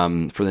the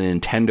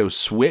Nintendo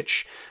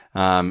Switch,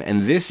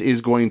 and this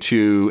is going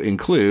to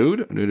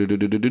include.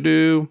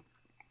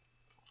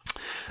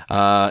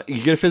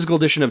 You get a physical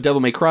edition of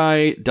Devil May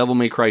Cry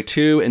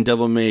 2, and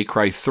Devil May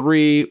Cry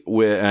 3,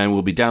 and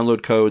will be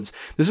download codes.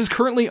 This is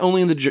currently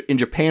only in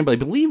Japan, but I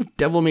believe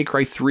Devil May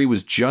Cry 3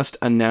 was just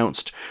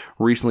announced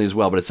recently as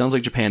well. But it sounds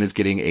like Japan is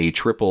getting a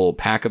triple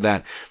pack of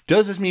that.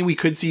 Does this mean we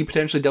could see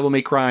potentially Devil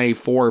May Cry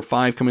 4 or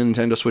 5 come in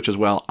Nintendo Switch as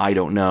well? I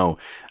don't know.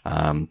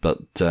 But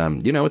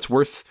it's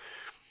worth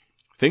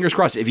fingers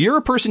crossed. If you're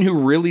a person who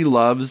really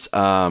loves...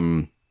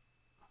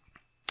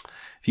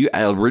 If you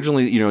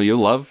originally, you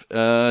love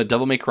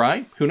Devil May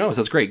Cry, who knows?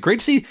 That's great. Great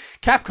to see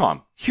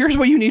Capcom. Here's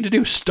what you need to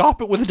do.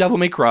 Stop it with the Devil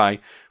May Cry.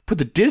 Put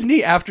the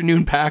Disney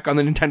Afternoon Pack on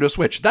the Nintendo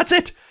Switch. That's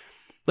it.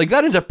 Like,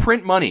 that is a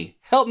print money.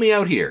 Help me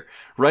out here,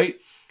 right?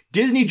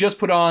 Disney just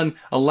put on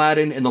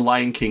Aladdin and the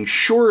Lion King.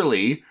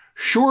 Surely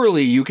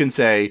you can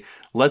say,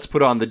 let's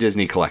put on the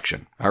Disney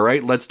collection. All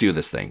right, let's do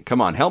this thing. Come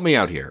on, help me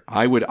out here.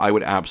 I would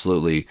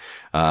absolutely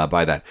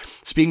buy that.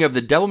 Speaking of, the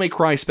Devil May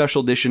Cry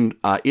Special Edition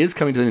is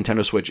coming to the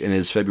Nintendo Switch and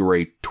is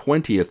February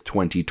 20th,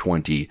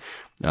 2020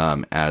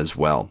 as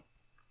well.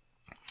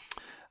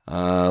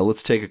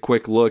 Let's take a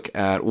quick look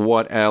at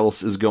what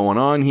else is going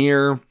on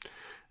here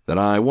that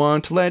I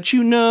want to let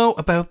you know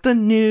about the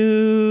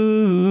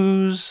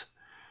news.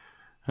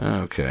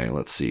 Okay,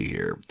 let's see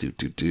here.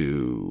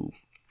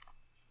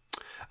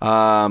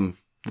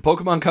 The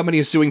Pokemon Company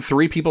is suing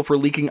 3 people for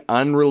leaking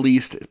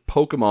unreleased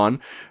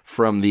Pokemon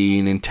from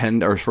the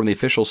Nintendo or from the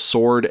official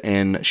Sword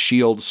and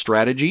Shield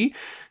strategy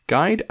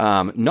guide.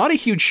 Not a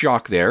huge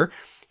shock there.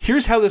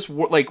 Here's how this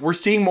we're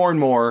seeing more and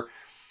more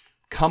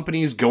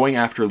companies going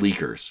after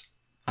leakers.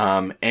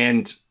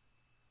 And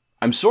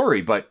I'm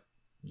sorry, but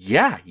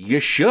yeah,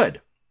 you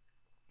should.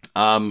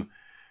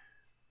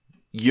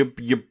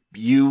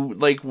 You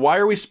why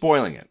are we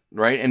spoiling it,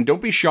 right? And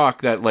don't be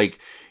shocked that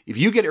if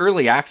you get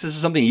early access to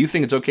something, you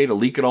think it's okay to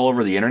leak it all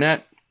over the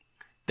internet.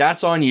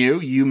 That's on you.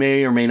 You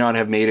may or may not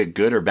have made a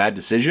good or bad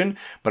decision,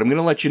 but I'm going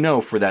to let you know,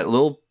 for that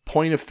little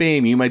point of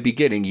fame you may be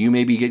getting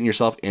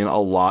yourself in a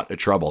lot of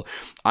trouble.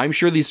 I'm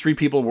sure these 3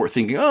 people were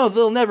thinking, oh,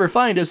 they'll never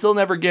find us. They'll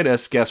never get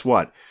us. Guess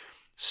what?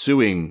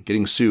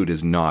 Getting sued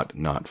is not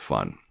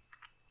fun.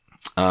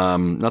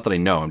 Not that I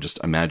know, I'm just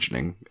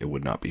imagining it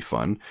would not be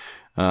fun.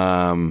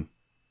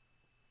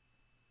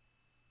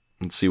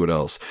 Let's see what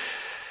else.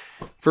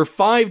 For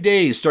 5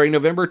 days, starting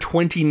November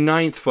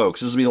 29th,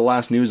 folks, this will be the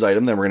last news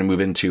item. Then we're going to move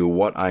into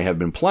what I have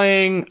been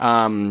playing.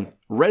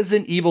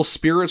 Resident Evil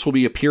Spirits will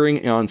be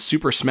appearing on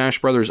Super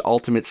Smash Bros.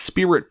 Ultimate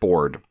Spirit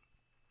Board.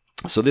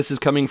 So this is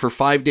coming for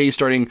 5 days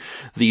starting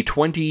the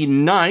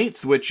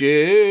 29th, which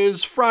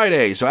is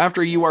Friday. So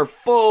after you are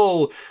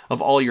full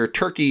of all your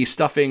turkey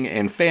stuffing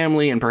and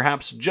family, and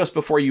perhaps just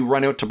before you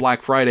run out to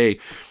Black Friday,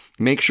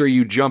 make sure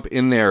you jump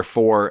in there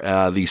for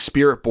the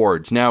spirit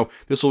boards. Now,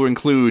 this will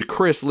include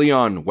Chris,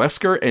 Leon,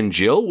 Wesker, and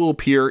Jill will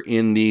appear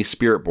in the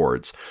spirit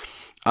boards.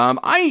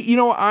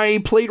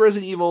 I played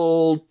Resident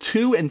Evil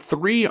 2 and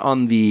 3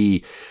 on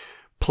the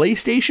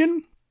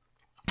PlayStation.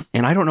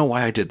 And I don't know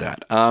why I did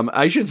that.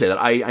 I shouldn't say that.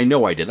 I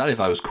know I did that. I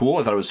thought it was cool.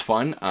 I thought it was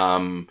fun.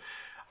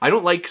 I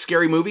don't like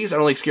scary movies. I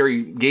don't like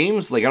scary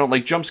games. Like, I don't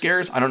like jump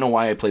scares. I don't know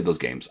why I played those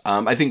games.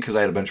 I think because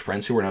I had a bunch of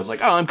friends who were, and I was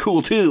like, oh, I'm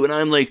cool too. And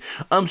I'm like,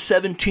 I'm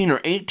 17 or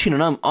 18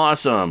 and I'm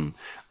awesome.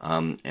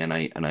 And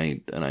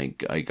I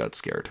got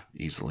scared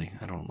easily.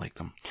 I don't like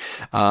them.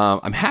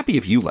 I'm happy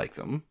if you like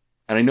them.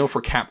 And I know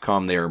for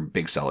Capcom, they're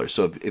big sellers.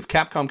 So if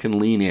Capcom can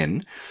lean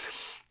in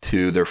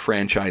to their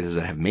franchises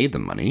that have made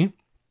them money,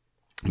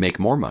 make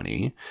more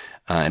money,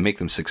 and make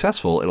them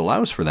successful, it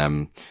allows for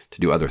them to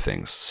do other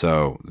things.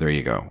 So there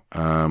you go.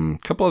 A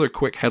couple other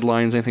quick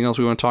headlines. Anything else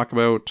we want to talk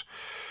about?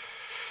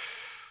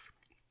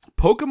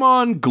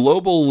 Pokemon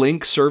Global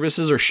Link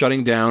services are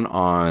shutting down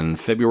on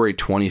February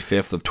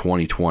 25th of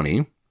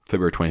 2020.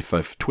 February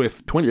 25th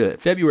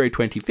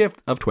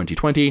of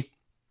 2020.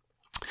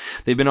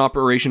 They've been in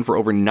operation for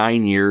over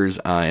 9 years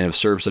and have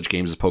served such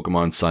games as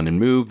Pokemon Sun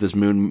and Moon. This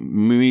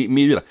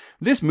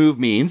move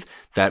means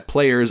that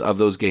players of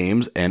those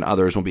games and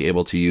others will be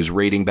able to use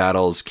rating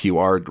battles,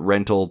 QR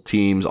rental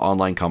teams,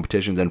 online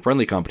competitions, and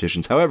friendly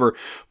competitions. However,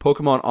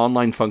 Pokemon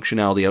online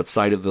functionality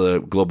outside of the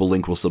global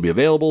link will still be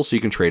available, so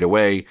you can trade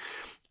away.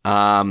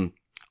 I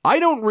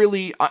don't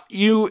really...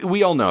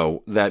 we all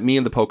know that me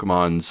and the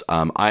Pokemons,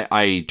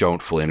 I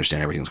don't fully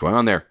understand everything that's going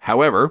on there.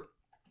 However,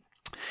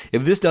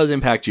 if this does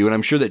impact you, and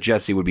I'm sure that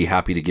Jesse would be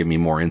happy to give me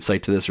more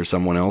insight to this or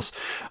someone else,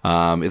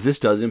 if this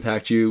does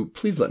impact you,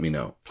 please let me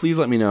know. Please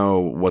let me know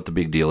what the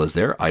big deal is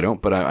there. I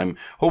don't, but I'm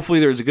hopefully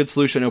there's a good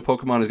solution. I know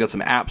Pokemon has got some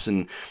apps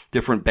and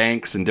different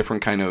banks and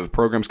different kind of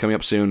programs coming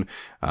up soon.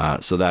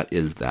 So that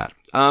is that.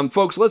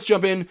 Folks, let's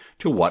jump in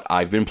to what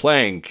I've been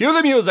playing. Cue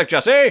the music,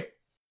 Jesse!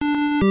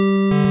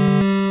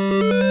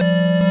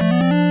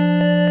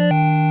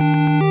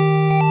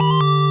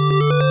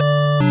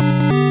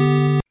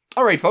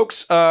 All right,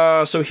 folks.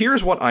 So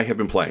here's what I have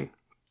been playing.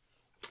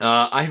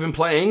 I have been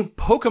playing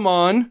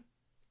Pokemon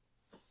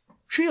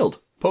Shield.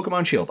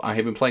 Pokemon Shield. I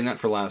have been playing that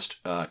for the last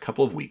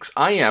couple of weeks.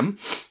 And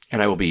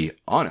I will be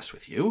honest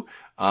with you,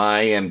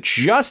 I am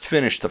just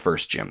finished the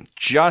first gym.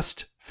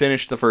 6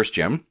 hours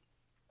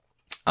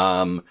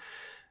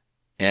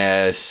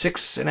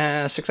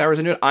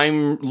into it.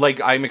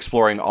 I'm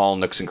exploring all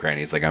nooks and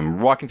crannies. Like,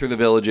 I'm walking through the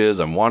villages.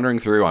 I'm wandering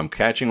through. I'm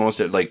catching almost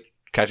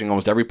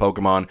every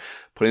Pokemon,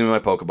 putting them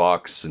in my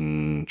Pokebox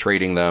and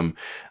trading them,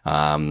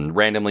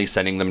 randomly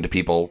sending them to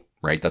people,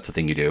 right? That's the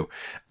thing you do.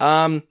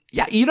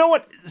 Yeah, you know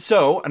what?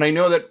 So, and I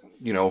know that,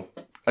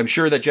 I'm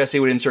sure that Jesse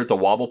would insert the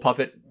Wobble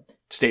Puffet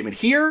statement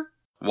here.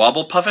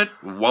 Wobble Puffet?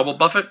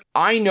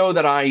 I know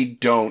that I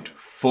don't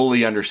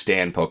fully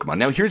understand Pokemon.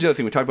 Now, here's the other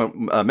thing. We talked about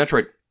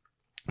Metroid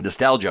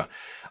nostalgia.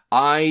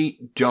 I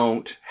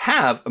don't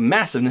have a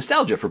massive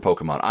nostalgia for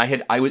Pokemon.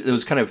 It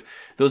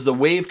was the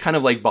wave kind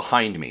of like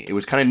behind me. It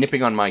was kind of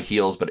nipping on my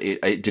heels, but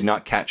it did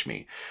not catch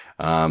me.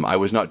 I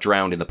was not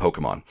drowned in the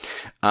Pokemon.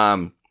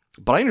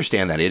 But I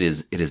understand that it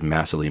is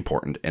massively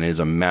important and it is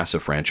a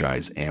massive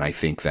franchise. And I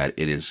think that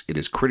it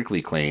is critically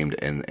acclaimed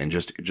and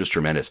just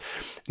tremendous.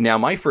 Now,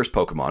 my first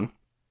Pokemon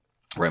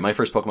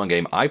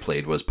game I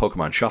played was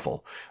Pokemon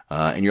Shuffle.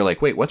 And you're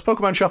like, wait, what's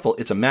Pokemon Shuffle?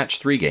 It's a match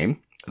 3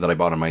 game that I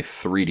bought on my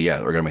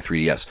 3DS, or got on my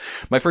 3DS.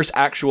 My first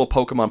actual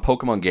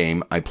Pokemon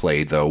game I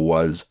played, though,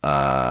 was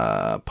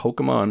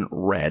Pokemon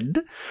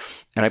Red.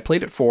 And I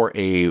played it for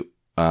a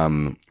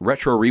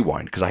Retro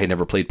Rewind, because I had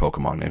never played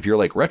Pokemon. And if you're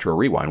like, Retro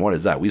Rewind, what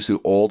is that? We used to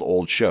do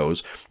old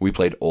shows. We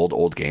played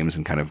old games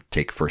and kind of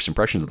take first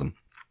impressions of them.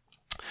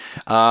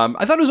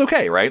 I thought it was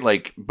okay, right?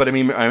 But I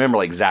mean, I remember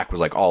Zach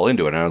was all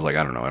into it, and I was like,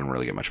 I don't know, I don't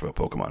really get much about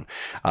Pokemon.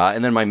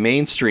 And then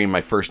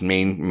my first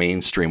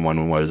mainstream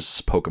one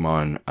was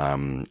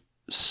Pokemon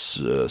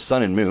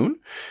Sun and Moon,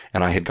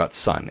 and I had got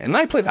Sun, and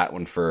I played that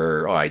one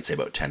for I'd say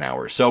about 10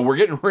 hours. So we're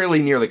getting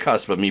really near the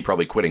cusp of me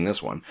probably quitting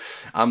this one.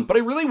 But I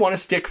really want to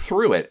stick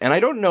through it, and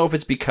I don't know if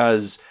it's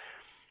because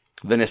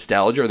the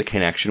nostalgia or the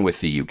connection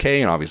with the UK,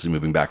 and obviously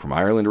moving back from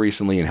Ireland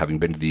recently and having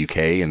been to the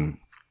UK and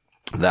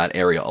that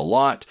area a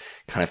lot,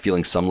 kind of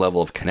feeling some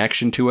level of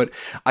connection to it.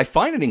 I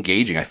find it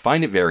engaging. I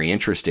find it very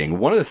interesting.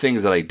 One of the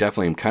things that I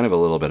definitely am kind of a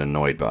little bit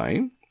annoyed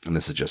by, and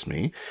this is just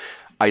me,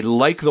 I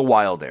like the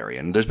wild area,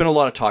 and there's been a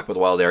lot of talk about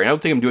the wild area. I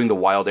don't think I'm doing the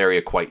wild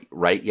area quite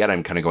right yet.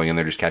 I'm kind of going in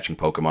there just catching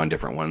Pokemon,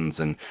 different ones,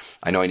 and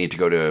I know I need to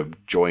go to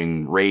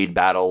join raid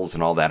battles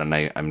and all that, and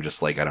I'm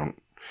just I don't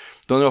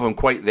know if I'm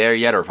quite there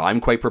yet, or if I'm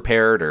quite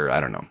prepared, or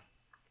I don't know.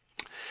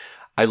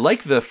 I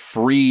like the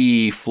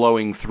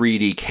free-flowing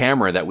 3D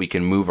camera that we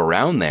can move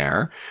around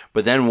there,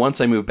 but then once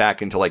I move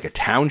back into a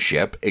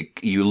township,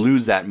 you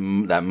lose that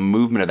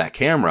movement of that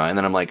camera, and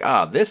then I'm like,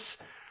 this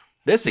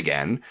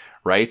again,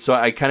 right? So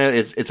I kind of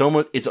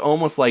it's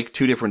almost like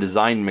two different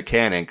design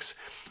mechanics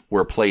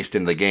were placed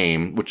in the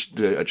game, which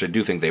I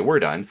do think they were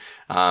done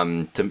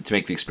to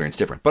make the experience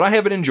different. But I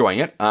have been enjoying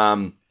it.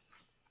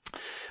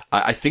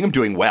 I think I'm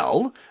doing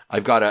well.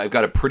 I've got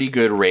a pretty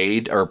good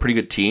raid or a pretty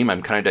good team.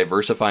 I'm kind of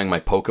diversifying my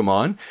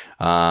Pokemon.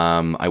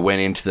 I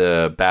went into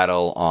the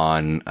battle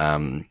on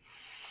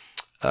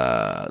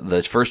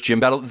the first gym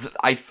battle.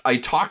 I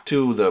talked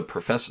to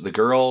the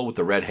girl with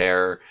the red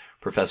hair,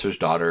 professor's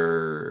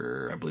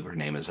daughter. I believe her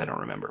name is. I don't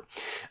remember.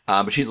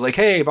 But she's like,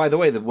 hey, by the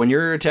way, when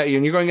you're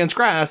going against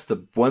grass,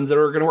 the ones that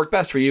are going to work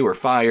best for you are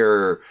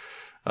fire,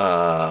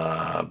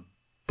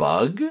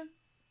 bug,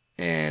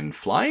 and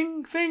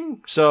flying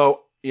thing.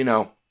 So,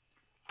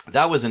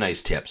 that was a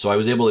nice tip. So I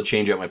was able to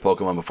change out my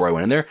Pokemon before I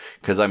went in there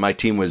because my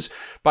team was,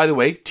 by the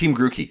way, Team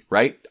Grookey,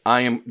 right?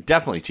 I am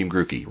definitely Team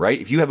Grookey,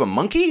 right? If you have a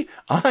monkey,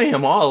 I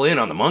am all in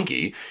on the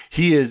monkey.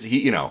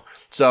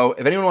 So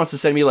if anyone wants to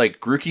send me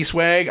like Grookey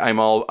swag,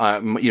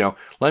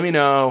 let me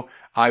know.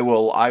 I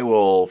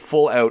will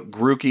full out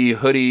Grookey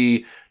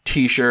hoodie,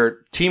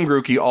 t-shirt, Team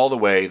Grookey all the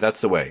way.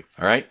 That's the way.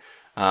 All right.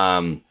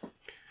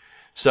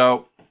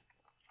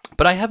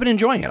 But I have been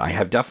enjoying it. I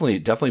have definitely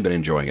been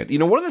enjoying it.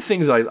 One of the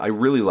things that I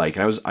really like,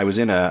 and I was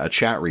in a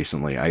chat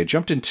recently. I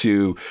jumped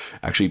into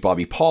actually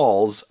Bobby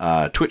Paul's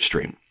Twitch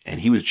stream,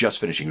 and he was just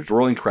finishing. He was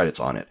rolling credits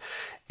on it,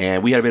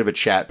 and we had a bit of a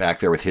chat back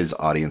there with his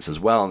audience as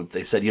well. And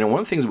they said, one of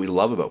the things that we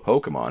love about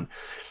Pokemon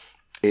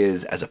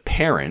is, as a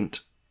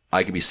parent,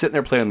 I can be sitting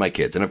there playing with my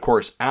kids, and of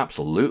course,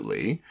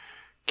 absolutely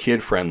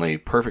kid friendly,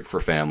 perfect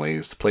for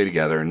families to play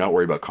together and not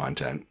worry about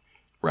content.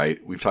 Right?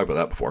 We've talked about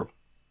that before.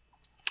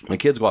 My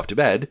kids go off to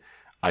bed,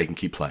 I can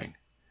keep playing.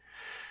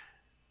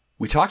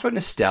 We talked about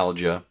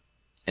nostalgia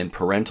and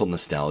parental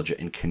nostalgia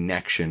in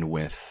connection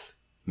with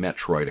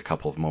Metroid a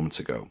couple of moments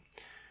ago.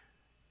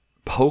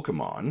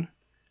 Pokemon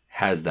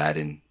has that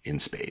in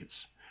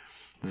spades.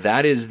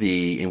 That is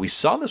and we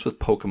saw this with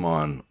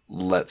Pokemon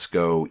Let's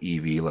Go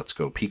Eevee, Let's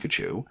Go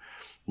Pikachu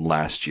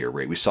last year,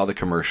 right? We saw the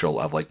commercial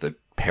of like the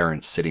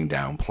parents sitting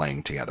down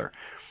playing together.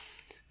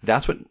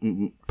 That's what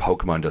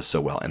Pokemon does so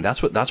well. And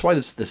that's why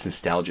this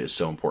nostalgia is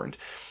so important.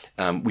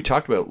 We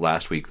talked about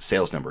last week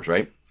sales numbers,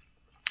 right?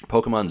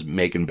 Pokemon's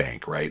making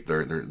bank, right?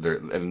 They're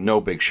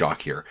no big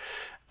shock here.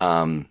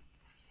 But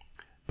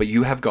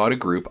you have got a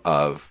group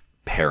of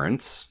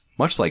parents,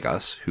 much like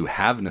us, who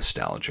have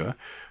nostalgia,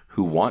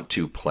 who want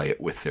to play it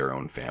with their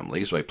own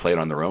families, right? Play it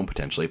on their own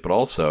potentially, but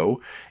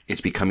also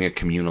it's becoming a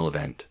communal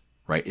event,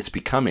 right? It's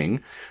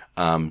becoming,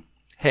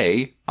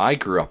 hey, I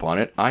grew up on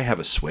it. I have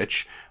a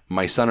Switch.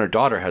 My son or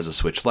daughter has a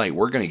Switch Lite.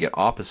 We're going to get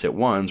opposite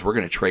ones. We're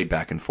going to trade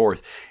back and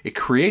forth. It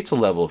creates a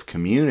level of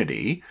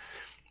community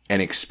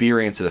and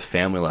experience at a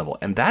family level.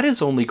 And that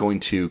is only going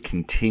to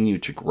continue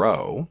to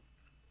grow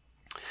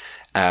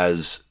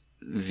as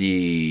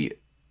the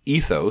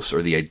ethos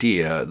or the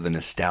idea, the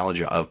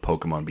nostalgia of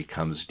Pokemon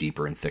becomes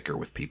deeper and thicker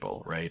with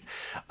people, right?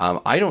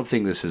 I don't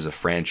think this is a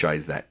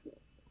franchise that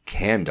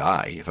can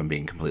die, if I'm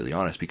being completely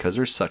honest, because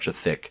there's such a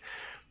thick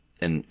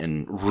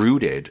and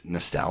rooted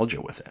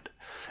nostalgia with it.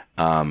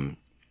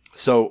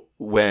 So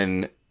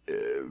when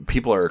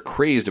people are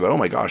crazed about, oh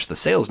my gosh, the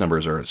sales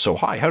numbers are so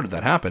high, how did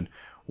that happen?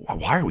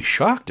 Why are we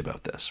shocked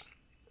about this?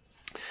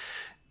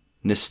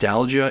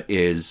 Nostalgia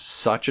is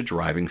such a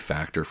driving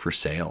factor for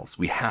sales.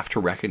 We have to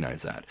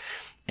recognize that.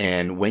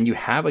 And when you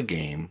have a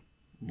game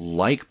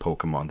like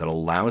Pokemon that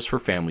allows for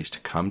families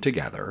to come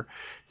together,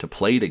 to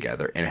play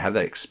together, and have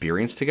that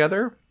experience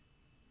together,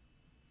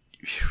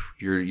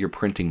 you're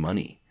printing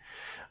money.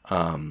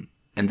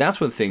 And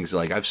that's what things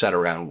like I've sat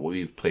around,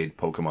 we've played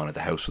Pokemon at the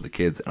house with the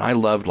kids, and I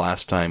loved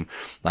last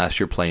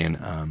year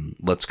playing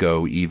Let's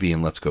Go Eevee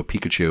and Let's Go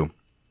Pikachu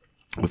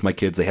with my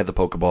kids. They had the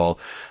Pokeball,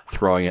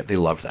 throwing it. They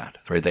loved that,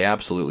 right? They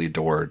absolutely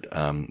adored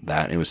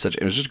that. And it was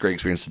just a great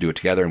experience to do it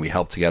together, and we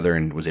helped together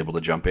and was able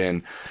to jump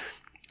in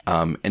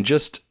and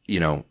just,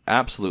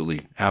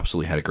 absolutely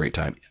had a great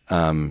time.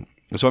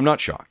 So I'm not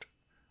shocked.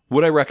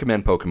 Would I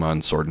recommend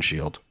Pokemon Sword and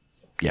Shield?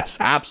 Yes,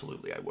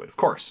 absolutely I would, of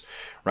course,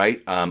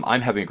 right?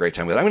 I'm having a great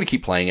time with it. I'm going to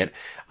keep playing it.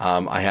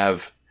 I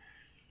have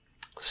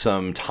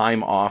some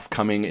time off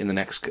coming in the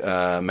next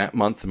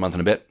month and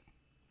a bit,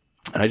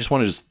 and I just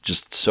want to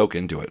just soak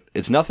into it.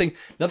 It's nothing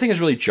is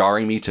really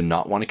jarring me to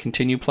not want to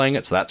continue playing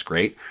it, so that's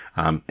great.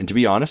 And to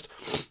be honest,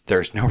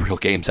 there's no real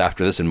games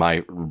after this in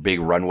my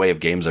big runway of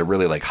games I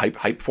really like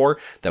hype for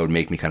that would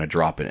make me kind of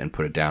drop it and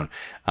put it down.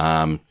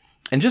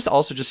 And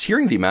just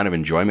hearing the amount of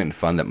enjoyment and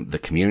fun that the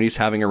community's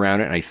having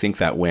around it. And I think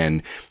that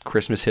when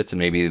Christmas hits and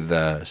maybe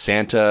the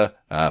Santa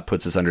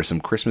puts us under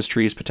some Christmas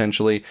trees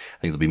potentially, I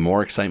think there'll be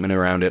more excitement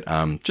around it.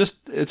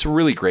 It's a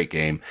really great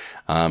game.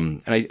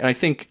 And I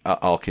think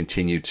I'll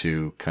continue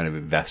to kind of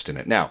invest in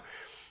it. Now,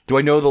 do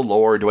I know the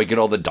lore? Do I get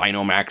all the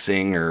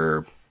Dynamaxing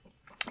or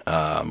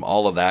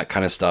all of that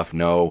kind of stuff?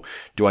 No.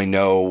 Do I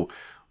know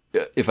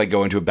if I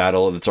go into a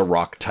battle that's a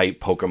rock type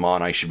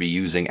Pokemon, I should be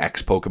using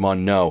X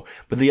Pokemon? No.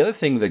 But the other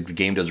thing that the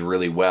game does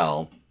really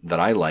well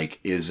that I like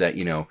is that,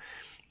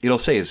 it'll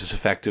say, is this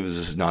effective? Is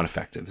this not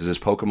effective? Is this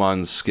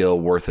Pokemon's skill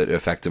worth it,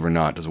 effective or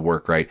not? Does it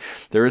work right?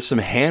 There is some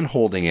hand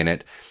holding in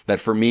it that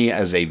for me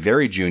as a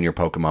very junior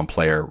Pokemon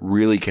player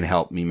really can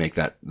help me make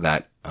that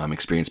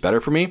experience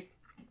better for me.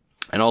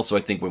 And also, I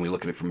think when we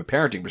look at it from a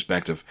parenting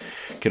perspective,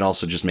 can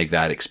also just make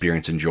that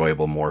experience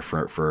enjoyable more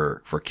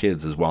for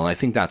kids as well. And I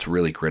think that's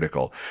really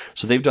critical.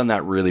 So they've done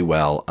that really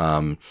well.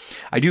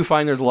 I do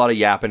find there's a lot of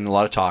yapping, a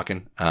lot of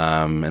talking,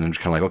 and I'm just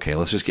kind of like, okay,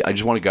 I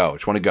just want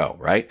to go,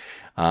 right?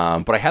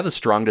 But I have the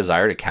strong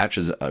desire to catch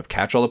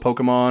all the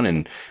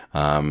Pokemon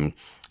and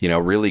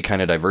really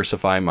kind of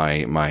diversify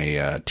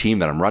my team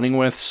that I'm running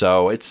with.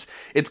 So it's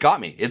got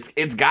me.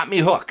 It's got me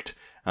hooked.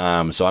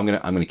 So I'm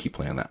gonna keep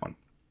playing that one.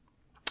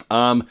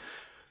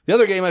 The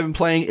other game I've been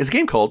playing is a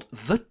game called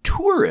The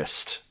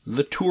Tourist.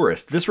 The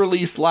Tourist. This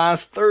released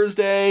last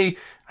Thursday.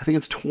 I think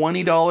it's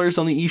 $20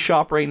 on the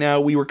eShop right now.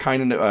 We were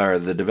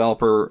the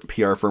developer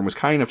PR firm was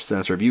kind of sent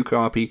us a review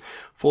copy.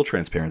 Full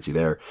transparency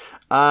there.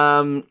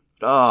 Shinin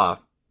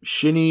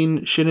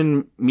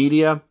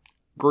Media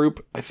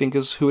Group, I think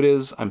is who it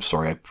is. I'm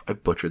sorry, I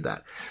butchered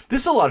that.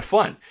 This is a lot of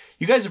fun.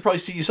 You guys have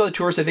probably you saw The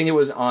Tourist. I think it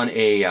was on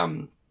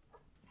a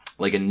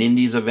like a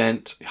Nindies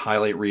event,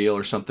 highlight reel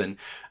or something.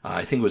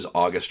 I think it was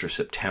August or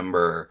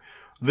September.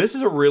 This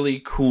is a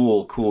really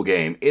cool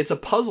game. It's a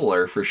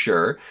puzzler for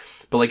sure,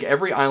 but like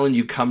every island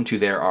you come to,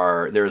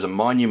 there's a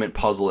monument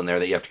puzzle in there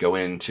that you have to go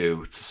in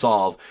to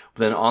solve.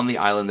 But then on the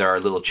island, there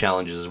are little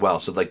challenges as well.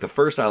 So like the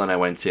first island I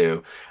went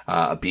to,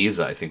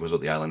 Ibiza, I think was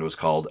what the island was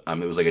called. It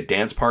was like a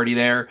dance party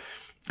there.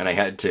 And I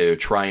had to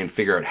try and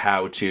figure out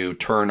how to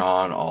turn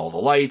on all the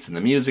lights and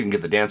the music and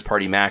get the dance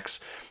party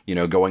max,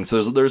 going.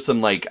 So there's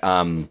some like,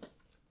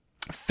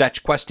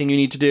 fetch questing you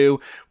need to do,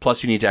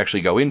 plus you need to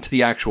actually go into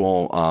the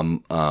actual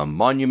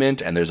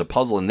monument, and there's a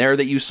puzzle in there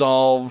that you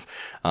solve,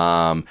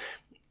 and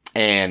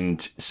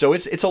so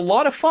it's a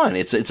lot of fun.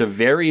 It's a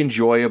very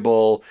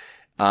enjoyable.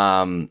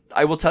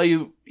 I will tell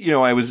you,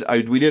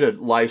 we did a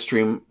live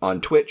stream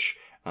on Twitch,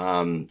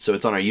 so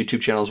it's on our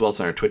YouTube channel as well. It's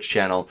on our Twitch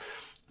channel,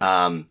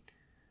 but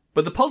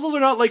the puzzles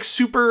are not like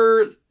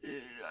super.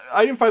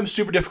 I didn't find them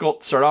super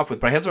difficult to start off with,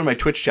 but I had some in my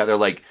Twitch chat. They're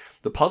like,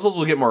 the puzzles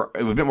will get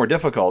a bit more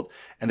difficult,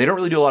 and they don't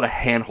really do a lot of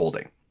hand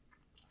holding.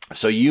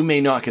 So you may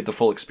not get the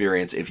full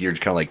experience if you're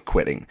just kind of like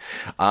quitting.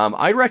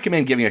 I'd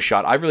recommend giving it a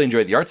shot. I've really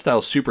enjoyed the art style.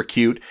 Is super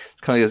cute. It's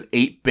kind of like this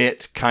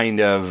 8-bit kind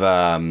of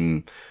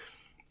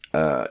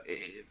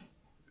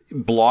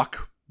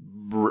block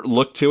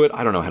look to it.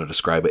 I don't know how to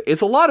describe it.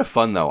 It's a lot of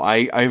fun though.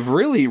 I've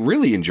really,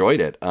 really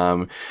enjoyed it.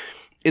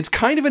 It's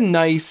kind of a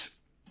nice.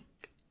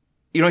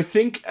 I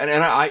think, and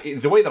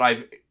the way that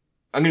I'm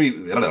going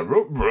to be,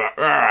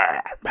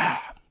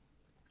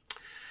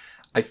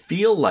 I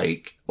feel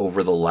like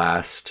over the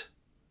last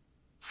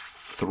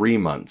 3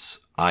 months,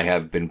 I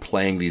have been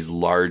playing these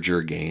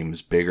larger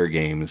games, bigger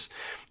games,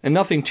 and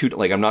nothing too,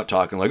 like, I'm not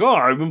talking like,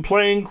 I've been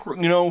playing,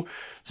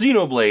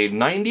 Xenoblade,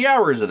 90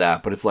 hours of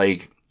that, but it's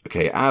like,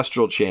 okay,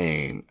 Astral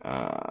Chain,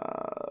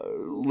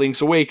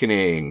 Link's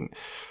Awakening,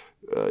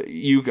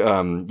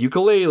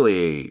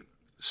 Yooka-Laylee,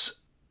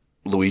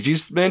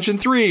 Luigi's Mansion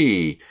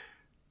 3,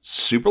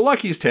 Super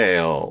Lucky's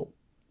Tale,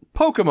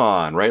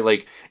 Pokemon, right?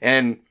 Like,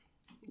 and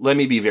let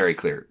me be very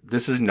clear.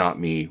 This is not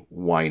me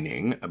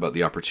whining about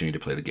the opportunity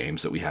to play the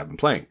games that we have been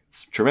playing.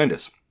 It's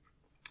tremendous.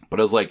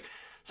 But I was like,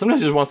 sometimes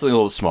I just want something a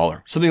little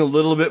smaller, something a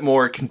little bit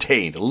more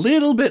contained, a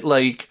little bit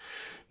like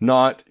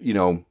not,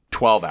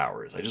 12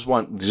 hours. I just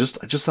want just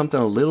something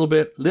a little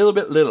bit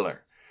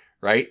littler,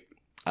 right?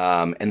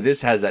 And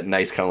this has that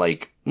nice kind of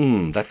like,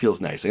 that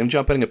feels nice. I'm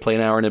jumping in and play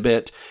an hour and a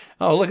bit.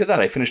 Oh, look at that.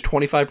 I finished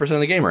 25%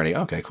 of the game already.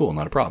 Okay, cool.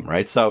 Not a problem,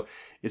 right? So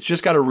it's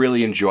just got a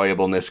really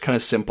enjoyableness, kind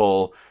of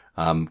simple,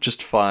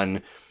 just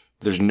fun.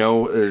 There's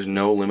no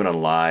limit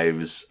on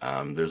lives.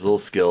 There's little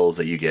skills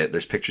that you get.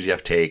 There's pictures you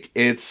have to take.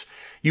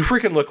 You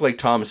freaking look like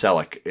Tom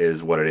Selleck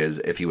is what it is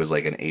if he was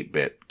like an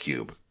 8-bit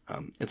cube.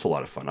 It's a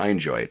lot of fun. I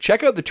enjoy it.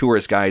 Check out The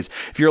Tourist, guys.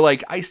 If you're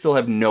like, I still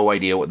have no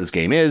idea what this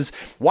game is,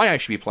 why I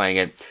should be playing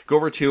it, go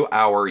over to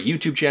our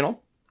YouTube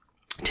channel.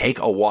 Take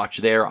a watch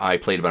there. I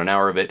played about an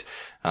hour of it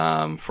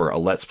for a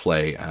Let's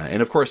Play.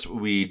 And of course,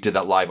 we did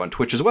that live on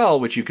Twitch as well,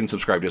 which you can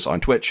subscribe to us on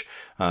Twitch.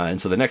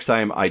 And so the next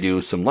time I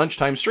do some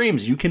lunchtime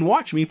streams, you can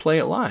watch me play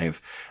it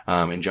live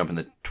and jump in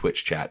the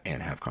Twitch chat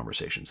and have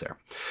conversations there.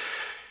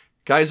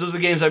 Guys, those are the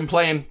games I've been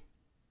playing.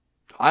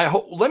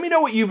 Let me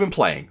know what you've been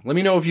playing. Let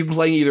me know if you've been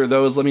playing either of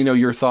those. Let me know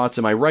your thoughts.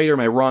 Am I right or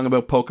am I wrong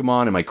about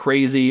Pokemon? Am I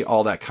crazy?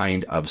 All that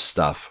kind of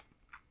stuff.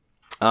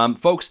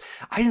 Folks,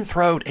 I didn't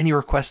throw out any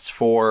requests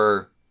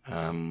for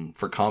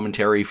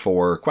commentary,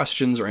 for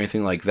questions or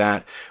anything like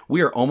that.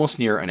 We are almost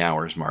near an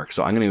hour's mark,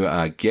 so I'm going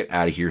to get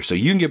out of here so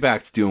you can get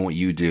back to doing what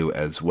you do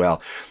as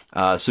well.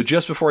 So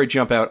just before I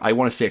jump out, I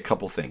want to say a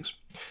couple things.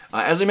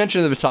 As I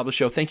mentioned at the top of the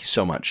show, thank you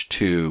so much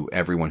to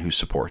everyone who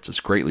supports us.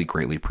 Greatly,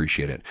 greatly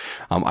appreciate it.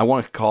 I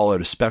want to call out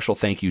a special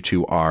thank you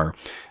to our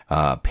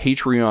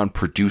Patreon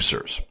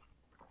producers,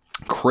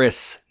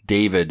 Chris,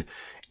 David,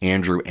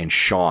 Andrew, and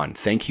Sean.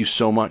 Thank you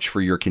so much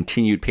for your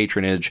continued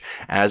patronage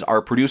as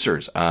our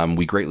producers.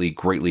 We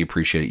greatly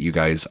appreciate it, you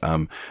guys.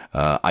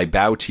 I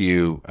bow to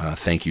you.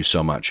 Thank you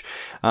so much.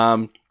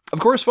 Of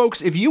course,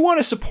 folks, if you want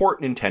to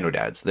support Nintendo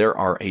Dads, there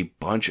are a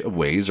bunch of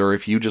ways, or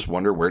if you just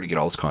wonder where to get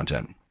all this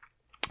content.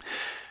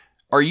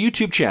 Our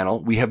YouTube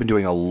channel, we have been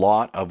doing a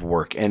lot of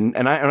work, and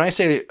I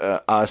say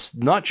us,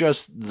 not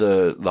just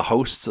the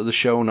hosts of the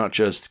show, not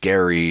just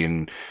Gary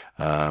and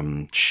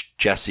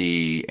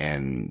Jesse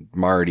and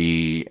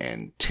Marty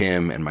and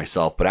Tim and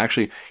myself, but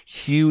actually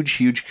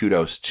huge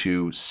kudos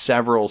to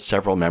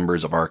several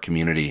members of our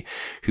community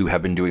who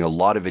have been doing a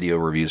lot of video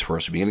reviews for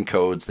us. We've been getting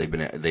codes, they've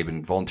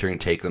been volunteering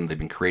to take them, they've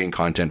been creating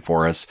content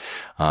for us,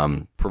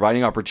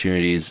 providing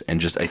opportunities,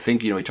 and just I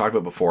think we talked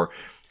about before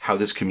how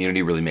this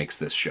community really makes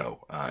this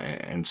show.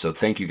 And so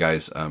thank you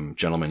guys,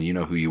 gentlemen, you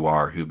know who you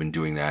are, who've been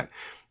doing that.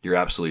 You're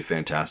absolutely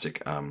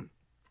fantastic.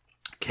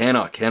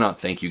 Cannot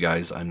thank you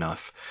guys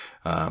enough.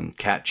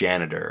 Cat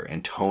Janitor,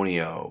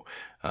 Antonio,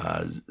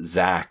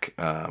 Zach,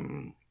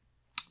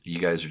 you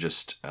guys are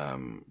just,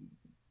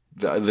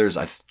 there's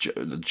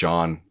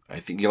John, I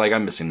think,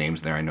 I'm missing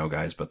names there, I know,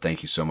 guys, but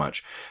thank you so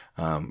much.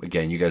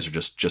 Again, you guys are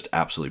just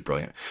absolutely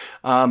brilliant.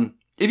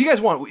 If you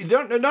guys want,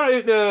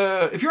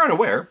 if you're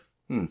unaware,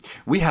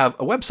 we have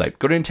a website.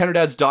 Go to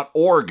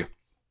nintendodads.org.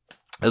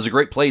 That's a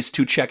great place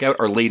to check out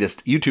our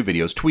latest YouTube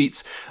videos,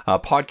 tweets,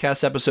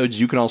 podcast episodes.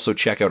 You can also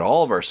check out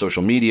all of our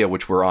social media,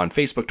 which we're on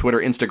Facebook, Twitter,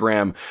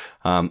 Instagram,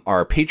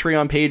 our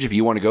Patreon page if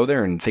you want to go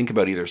there and think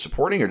about either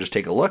supporting or just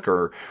take a look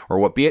or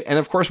what be it. And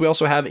of course, we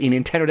also have a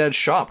Nintendo Dads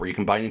shop where you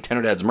can buy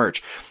Nintendo Dads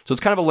merch. So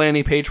it's kind of a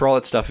landing page for all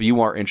that stuff. If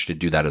you are interested,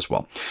 do that as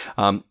well.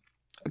 A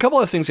couple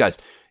other things, guys.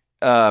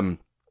 I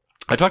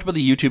talked about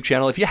the YouTube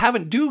channel. If you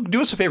haven't,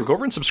 do us a favor, go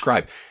over and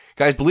subscribe.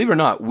 Guys, believe it or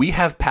not, we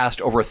have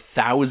passed over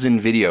 1,000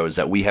 videos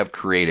that we have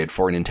created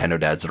for Nintendo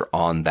Dads that are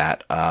on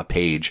that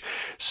page.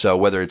 So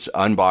whether it's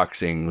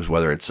unboxings,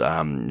 whether it's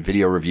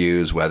video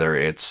reviews, whether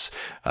it's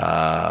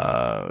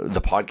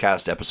the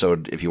podcast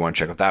episode, if you want to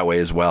check it that way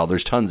as well,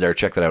 there's tons there.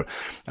 Check that out.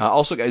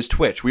 Also, guys,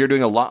 Twitch. We are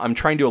doing a lot. I'm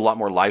trying to do a lot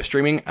more live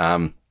streaming.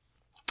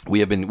 We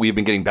have been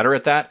getting better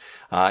at that.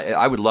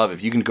 I would love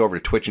if you can go over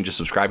to Twitch and just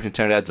subscribe to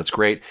Nintendo Dads. That's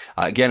great.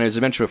 Again, as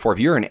I mentioned before, if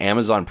you're an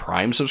Amazon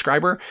Prime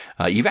subscriber,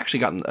 you've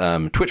actually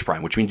gotten Twitch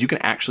Prime, which means you can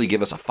actually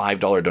give us a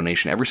 $5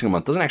 donation every single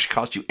month. It doesn't actually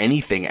cost you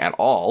anything at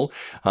all.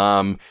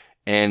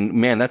 And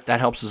man, that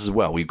helps us as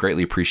well. We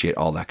greatly appreciate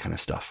all that kind of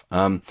stuff.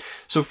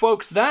 So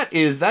folks, that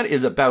is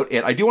about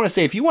it. I do want to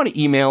say, if you want to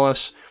email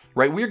us,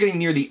 right, we're getting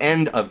near the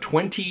end of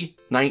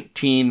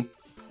 2019.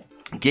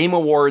 Game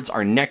Awards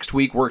are next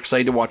week. We're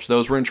excited to watch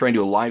those. We're going to try and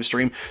do a live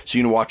stream so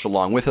you can watch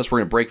along with us. We're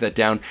going to break that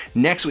down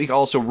next week.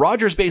 Also,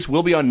 Roger's Base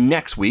will be on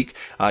next week.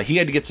 He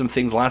had to get some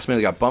things last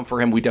minute that got bumped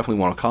for him. We definitely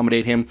want to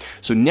accommodate him.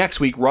 So next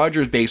week,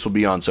 Roger's Base will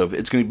be on. So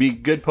it's going to be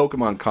good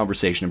Pokemon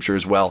conversation, I'm sure,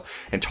 as well.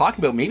 And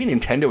talking about maybe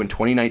Nintendo in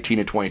 2019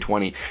 and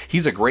 2020.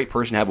 He's a great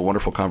person to have a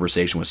wonderful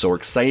conversation with. So we're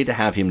excited to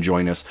have him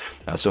join us.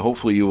 So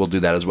hopefully you will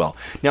do that as well.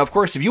 Now, of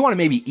course, if you want to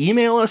maybe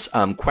email us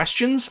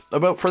questions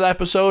for that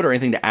episode or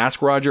anything to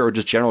ask Roger or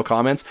just general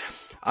comments,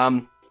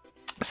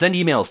 send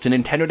emails to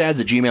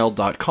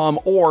nintendodads@gmail.com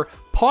or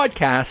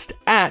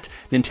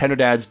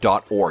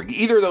podcast@nintendodads.org.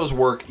 Either of those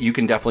work. You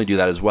can definitely do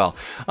that as well.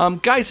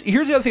 Guys,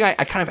 here's the other thing I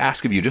kind of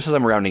ask of you, just as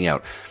I'm rounding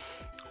out.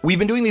 We've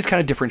been doing these kind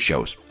of different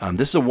shows.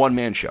 This is a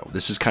one-man show.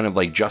 This is kind of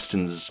like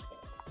Justin's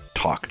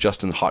talk,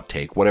 Justin's hot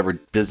take, whatever,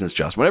 business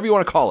Justin, whatever you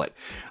want to call it.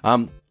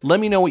 Let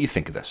me know what you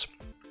think of this.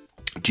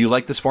 Do you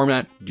like this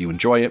format? Do you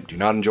enjoy it? Do you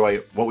not enjoy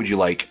it? What would you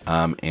like?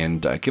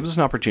 And give us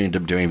an opportunity to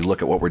maybe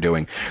look at what we're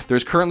doing.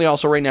 There's currently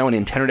also right now an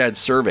Nintendo Dads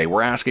survey.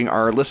 We're asking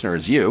our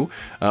listeners,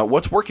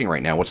 what's working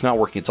right now? What's not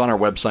working? It's on our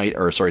website,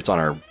 it's on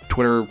our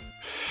Twitter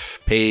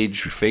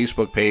page,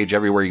 Facebook page,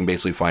 everywhere you can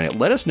basically find it.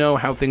 Let us know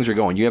how things are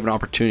going. You have an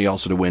opportunity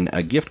also to win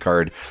a gift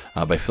card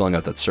by filling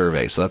out that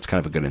survey. So that's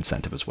kind of a good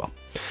incentive as well.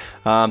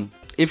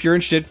 If you're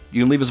interested,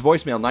 you can leave us a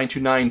voicemail,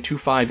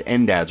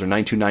 929-25-NDADS or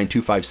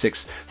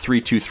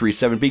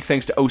 929-256-3237. Big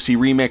thanks to OC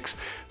Remix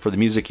for the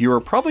music you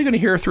are probably going to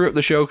hear throughout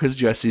the show because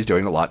Jesse's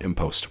doing a lot in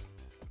post.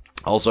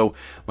 Also,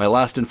 my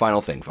last and final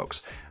thing,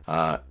 folks.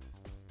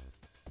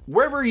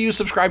 Wherever you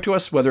subscribe to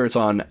us, whether it's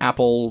on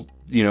Apple,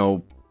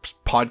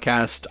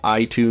 Podcast,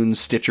 iTunes,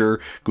 Stitcher,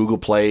 Google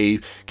Play,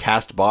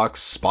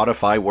 Castbox,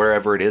 Spotify,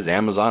 wherever it is,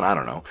 Amazon, I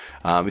don't know.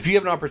 If you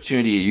have an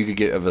opportunity, you could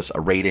give us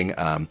a rating.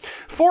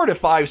 4 to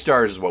 5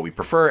 stars is what we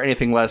prefer.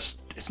 Anything less,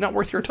 it's not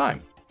worth your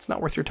time. It's not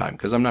worth your time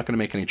because I'm not going to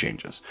make any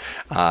changes.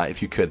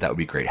 If you could, that would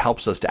be great. It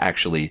helps us to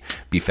actually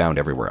be found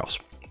everywhere else.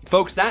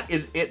 Folks, that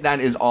is it.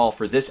 That is all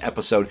for this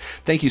episode.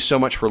 Thank you so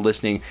much for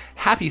listening.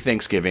 Happy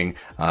Thanksgiving.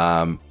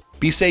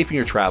 Be safe in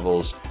your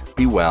travels.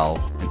 Be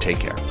well and take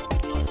care.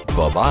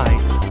 Bye-bye.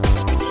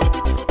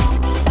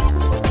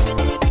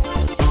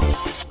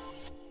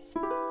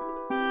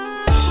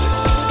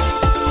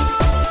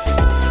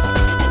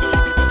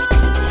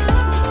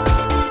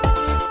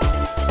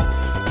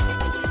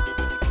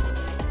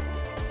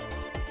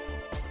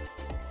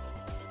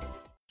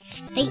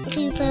 Thank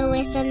you for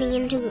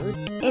listening to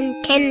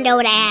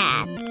Nintendo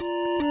Dads.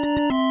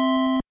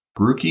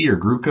 Grookey or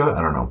Gruka,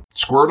 I don't know.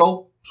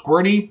 Squirtle?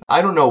 Squirty?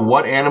 I don't know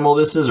what animal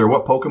this is or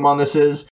what Pokemon this is,